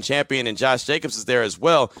reigning rushing champion and Josh Jacobs is there as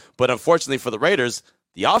well. But unfortunately for the Raiders,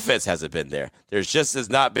 the offense hasn't been there. There's just has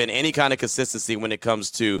not been any kind of consistency when it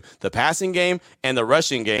comes to the passing game, and the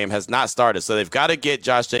rushing game has not started. So they've got to get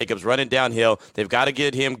Josh Jacobs running downhill. They've got to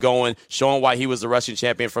get him going, showing why he was the rushing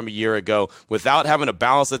champion from a year ago. Without having a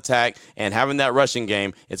balanced attack and having that rushing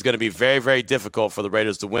game, it's going to be very, very difficult for the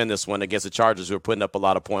Raiders to win this one against the Chargers, who are putting up a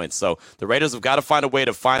lot of points. So the Raiders have got to find a way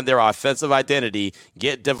to find their offensive identity,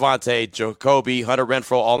 get Devontae, Jacoby, Hunter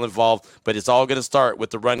Renfrow all involved, but it's all going to start with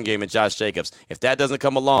the run game and Josh Jacobs. If that doesn't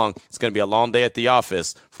come along, it's going to be a long day at the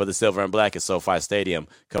office for the Silver and Black at SoFi Stadium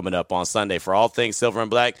coming up on Sunday. For all things Silver and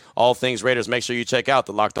Black, all things Raiders, make sure you check out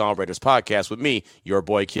the Locked On Raiders podcast with me, your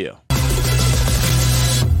boy Q.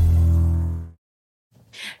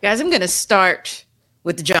 Guys, I'm going to start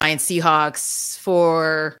with the Giants Seahawks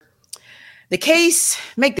for the case,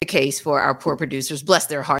 make the case for our poor producers. Bless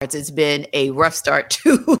their hearts. It's been a rough start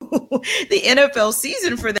to the NFL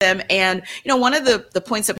season for them. And, one of the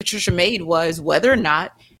points that Patricia made was whether or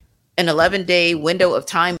not an 11-day window of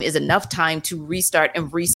time is enough time to restart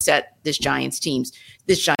and reset this Giants team.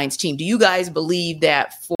 Do you guys believe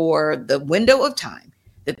that for the window of time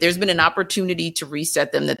that there's been an opportunity to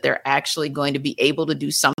reset them, that they're actually going to be able to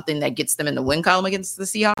do something that gets them in the win column against the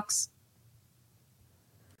Seahawks?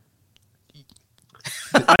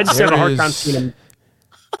 I just have a hard time seeing him.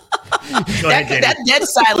 That dead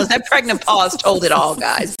silence, that pregnant pause told it all,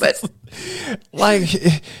 guys. But like,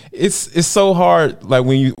 it's so hard. Like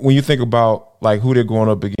when you think about like who they're going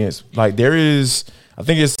up against. Like there's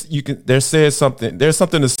something to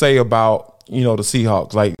say about the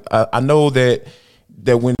Seahawks. Like I know that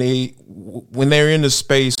when they're in the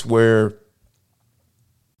space where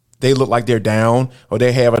they look like they're down or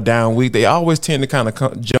they have a down week, they always tend to kind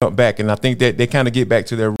of jump back. And I think that they kind of get back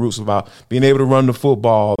to their roots about being able to run the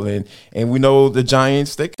football. And we know the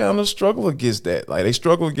Giants, they kind of struggle against that. Like they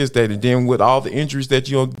struggle against that. And then with all the injuries that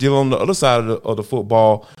you deal on the other side of the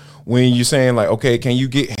football, when you're saying like, okay, can you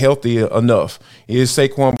get healthy enough? Is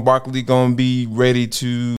Saquon Barkley going to be ready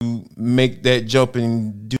to make that jump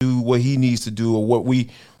and do what he needs to do, or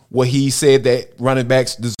what he said that running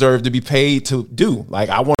backs deserve to be paid to do? Like,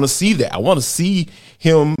 I want to see that. I want to see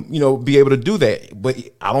him, be able to do that. But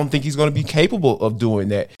I don't think he's going to be capable of doing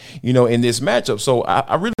that, in this matchup. So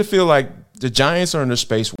I really feel like the Giants are in a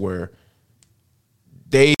space where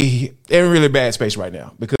they're in a really bad space right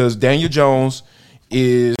now, because Daniel Jones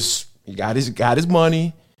got his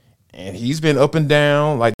money. And he's been up and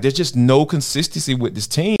down. Like, there's just no consistency with this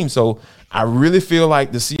team. So I really feel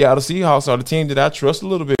like the Seattle Seahawks are the team that I trust a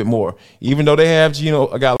little bit more. Even though they have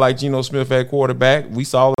a guy like Geno Smith at quarterback, we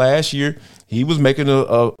saw last year he was making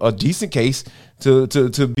a decent case to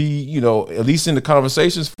be, at least in the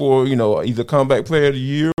conversations for, either comeback player of the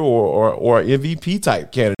year or MVP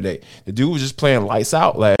type candidate. The dude was just playing lights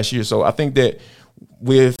out last year. So I think that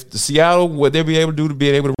with the Seattle, what they'll be able to do to be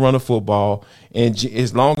able to run the football, and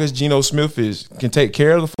as long as Geno Smith can take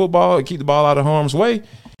care of the football and keep the ball out of harm's way,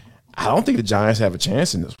 I don't think the Giants have a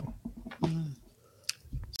chance in this one.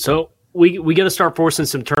 So we got to start forcing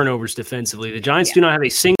some turnovers defensively. The Giants do not have a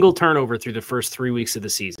single turnover through the first 3 weeks of the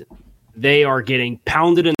season. They are getting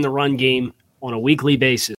pounded in the run game on a weekly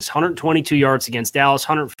basis. 122 yards against Dallas,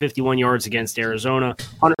 151 yards against Arizona,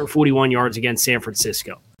 141 yards against San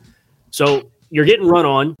Francisco. So you're getting run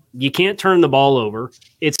on. You can't turn the ball over.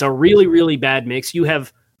 It's a really, really bad mix. You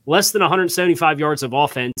have less than 175 yards of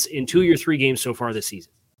offense in 2 of your 3 games so far this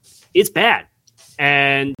season. It's bad.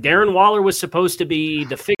 And Darren Waller was supposed to be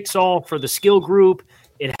the fix-all for the skill group.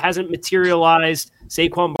 It hasn't materialized.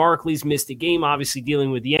 Saquon Barkley's missed a game, obviously dealing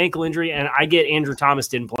with the ankle injury. And I get Andrew Thomas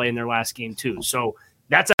didn't play in their last game too. So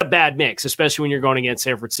that's a bad mix, especially when you're going against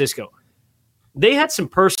San Francisco. They had some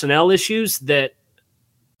personnel issues that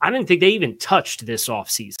I didn't think they even touched this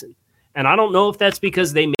offseason. And I don't know if that's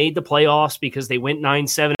because they made the playoffs, because they went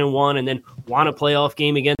 9-7-1 and then won a playoff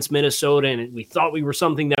game against Minnesota, and we thought we were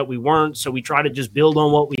something that we weren't, so we try to just build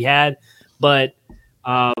on what we had. But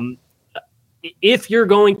if you're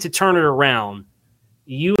going to turn it around,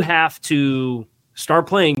 you have to start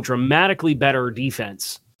playing dramatically better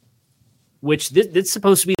defense, which this is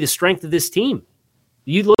supposed to be the strength of this team.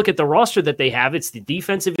 You look at the roster that they have, it's the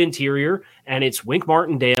defensive interior, and it's Wink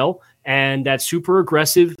Martindale and that super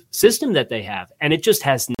aggressive system that they have. And it just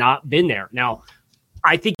has not been there. Now,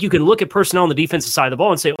 I think you can look at personnel on the defensive side of the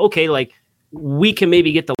ball and say, okay, like we can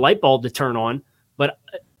maybe get the light bulb to turn on, but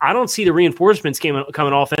I don't see the reinforcements coming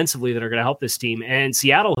offensively that are going to help this team. And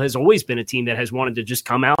Seattle has always been a team that has wanted to just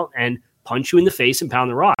come out and punch you in the face and pound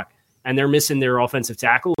the rock. And they're missing their offensive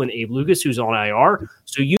tackle and Abe Lucas, who's on IR.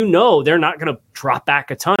 So they're not going to drop back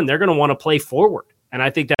a ton. They're going to want to play forward. And I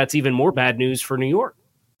think that's even more bad news for New York.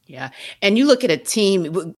 Yeah. And you look at a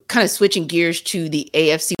team kind of switching gears to the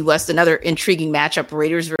AFC West, another intriguing matchup,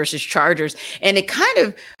 Raiders versus Chargers. And it kind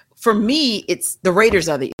of, for me, it's the Raiders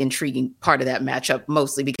are the intriguing part of that matchup,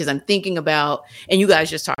 mostly because I'm thinking about, and you guys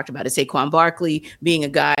just talked about it, Saquon Barkley being a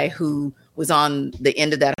guy who was on the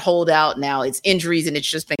end of that holdout. Now it's injuries, and it's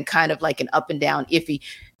just been kind of like an up and down, iffy.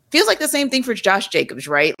 Feels like the same thing for Josh Jacobs,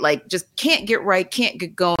 right? Like just can't get right, can't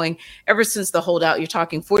get going. Ever since the holdout, you're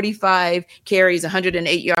talking 45 carries,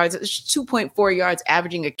 108 yards, 2.4 yards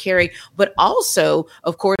averaging a carry. But also,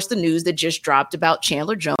 of course, the news that just dropped about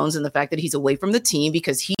Chandler Jones and the fact that he's away from the team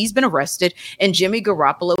because he's been arrested, and Jimmy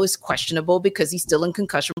Garoppolo is questionable because he's still in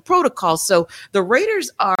concussion protocol. So the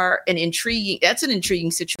Raiders are an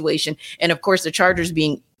intriguing situation. And of course, the Chargers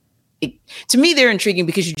to me, they're intriguing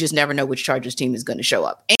because you just never know which Chargers team is going to show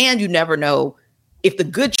up. And you never know if the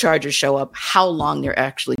good Chargers show up, how long they're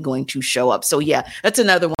actually going to show up. So yeah, that's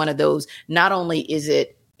another one of those. Not only is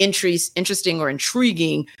it interesting or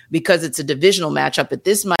intriguing because it's a divisional matchup, but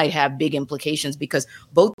this might have big implications because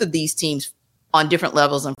both of these teams on different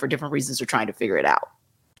levels and for different reasons are trying to figure it out.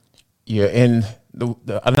 Yeah, and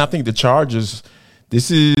and I think the Chargers, This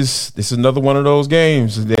is another one of those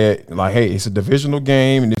games that, like, hey, it's a divisional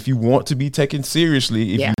game, and if you want to be taken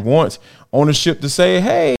seriously, if you want ownership to say,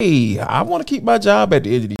 hey, I want to keep my job at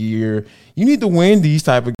the end of the year, you need to win these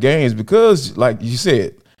type of games because, like you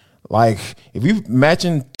said, like if we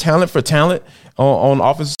matching talent for talent on the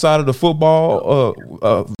offensive side of the football,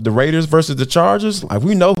 the Raiders versus the Chargers, like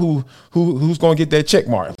we know who's going to get that check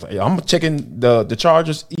mark. Like, I'm checking the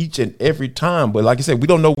Chargers each and every time, but like I said, we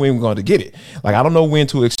don't know when we're going to get it. Like I don't know when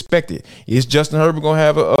to expect it. Is Justin Herbert going to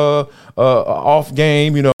have a off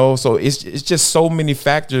game? You know, so it's just so many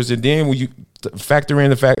factors, and then when you factor in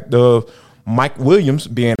the fact of Mike Williams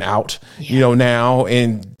being out, you know, now,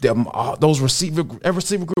 and those receiver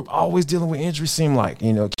group always dealing with injuries. Seem like,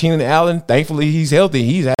 you know, Keenan Allen, thankfully he's healthy.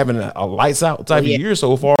 He's having a lights out type of year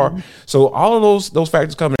so far. So all of those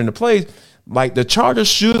factors coming into play, like the Chargers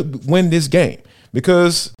should win this game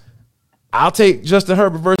because I'll take Justin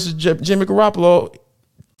Herbert versus Jimmy Garoppolo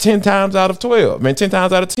 10 times out of 12, man, 10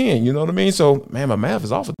 times out of 10, you know what I mean? So, man, my math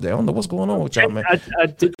is off of that. I don't know what's going on with y'all, man. I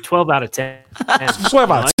did 12 out of 10. 12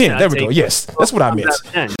 out of 10. There we go. Yes, that's what I meant.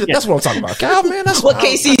 That's what I'm talking about. Kyle, man, that's what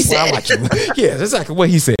Casey said. I like you. Yeah, that's exactly what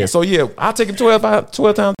he said. So, yeah, I'll take him 12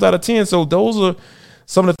 times out of 10. So, those are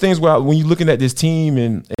some of the things where when you're looking at this team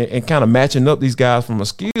and kind of matching up these guys from a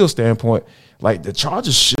skill standpoint, like the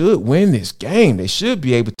Chargers should win this game. They should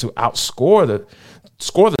be able to outscore the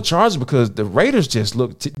Chargers because the Raiders just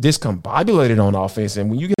look discombobulated on offense. And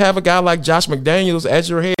when you have a guy like Josh McDaniels as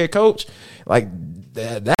your head coach, like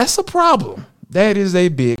that's a problem. That is a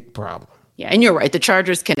big problem. Yeah, and you're right. The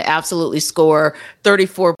Chargers can absolutely score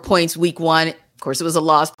 34 points week one. Of course, it was a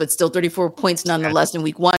loss, but still 34 points nonetheless in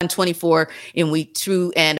week one, 24 in week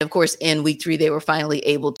two. And of course, in week three, they were finally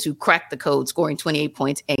able to crack the code, scoring 28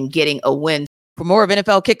 points and getting a win. For more of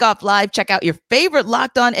NFL Kickoff Live, check out your favorite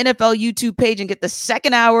Locked On NFL YouTube page and get the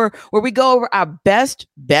second hour where we go over our best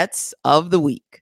bets of the week.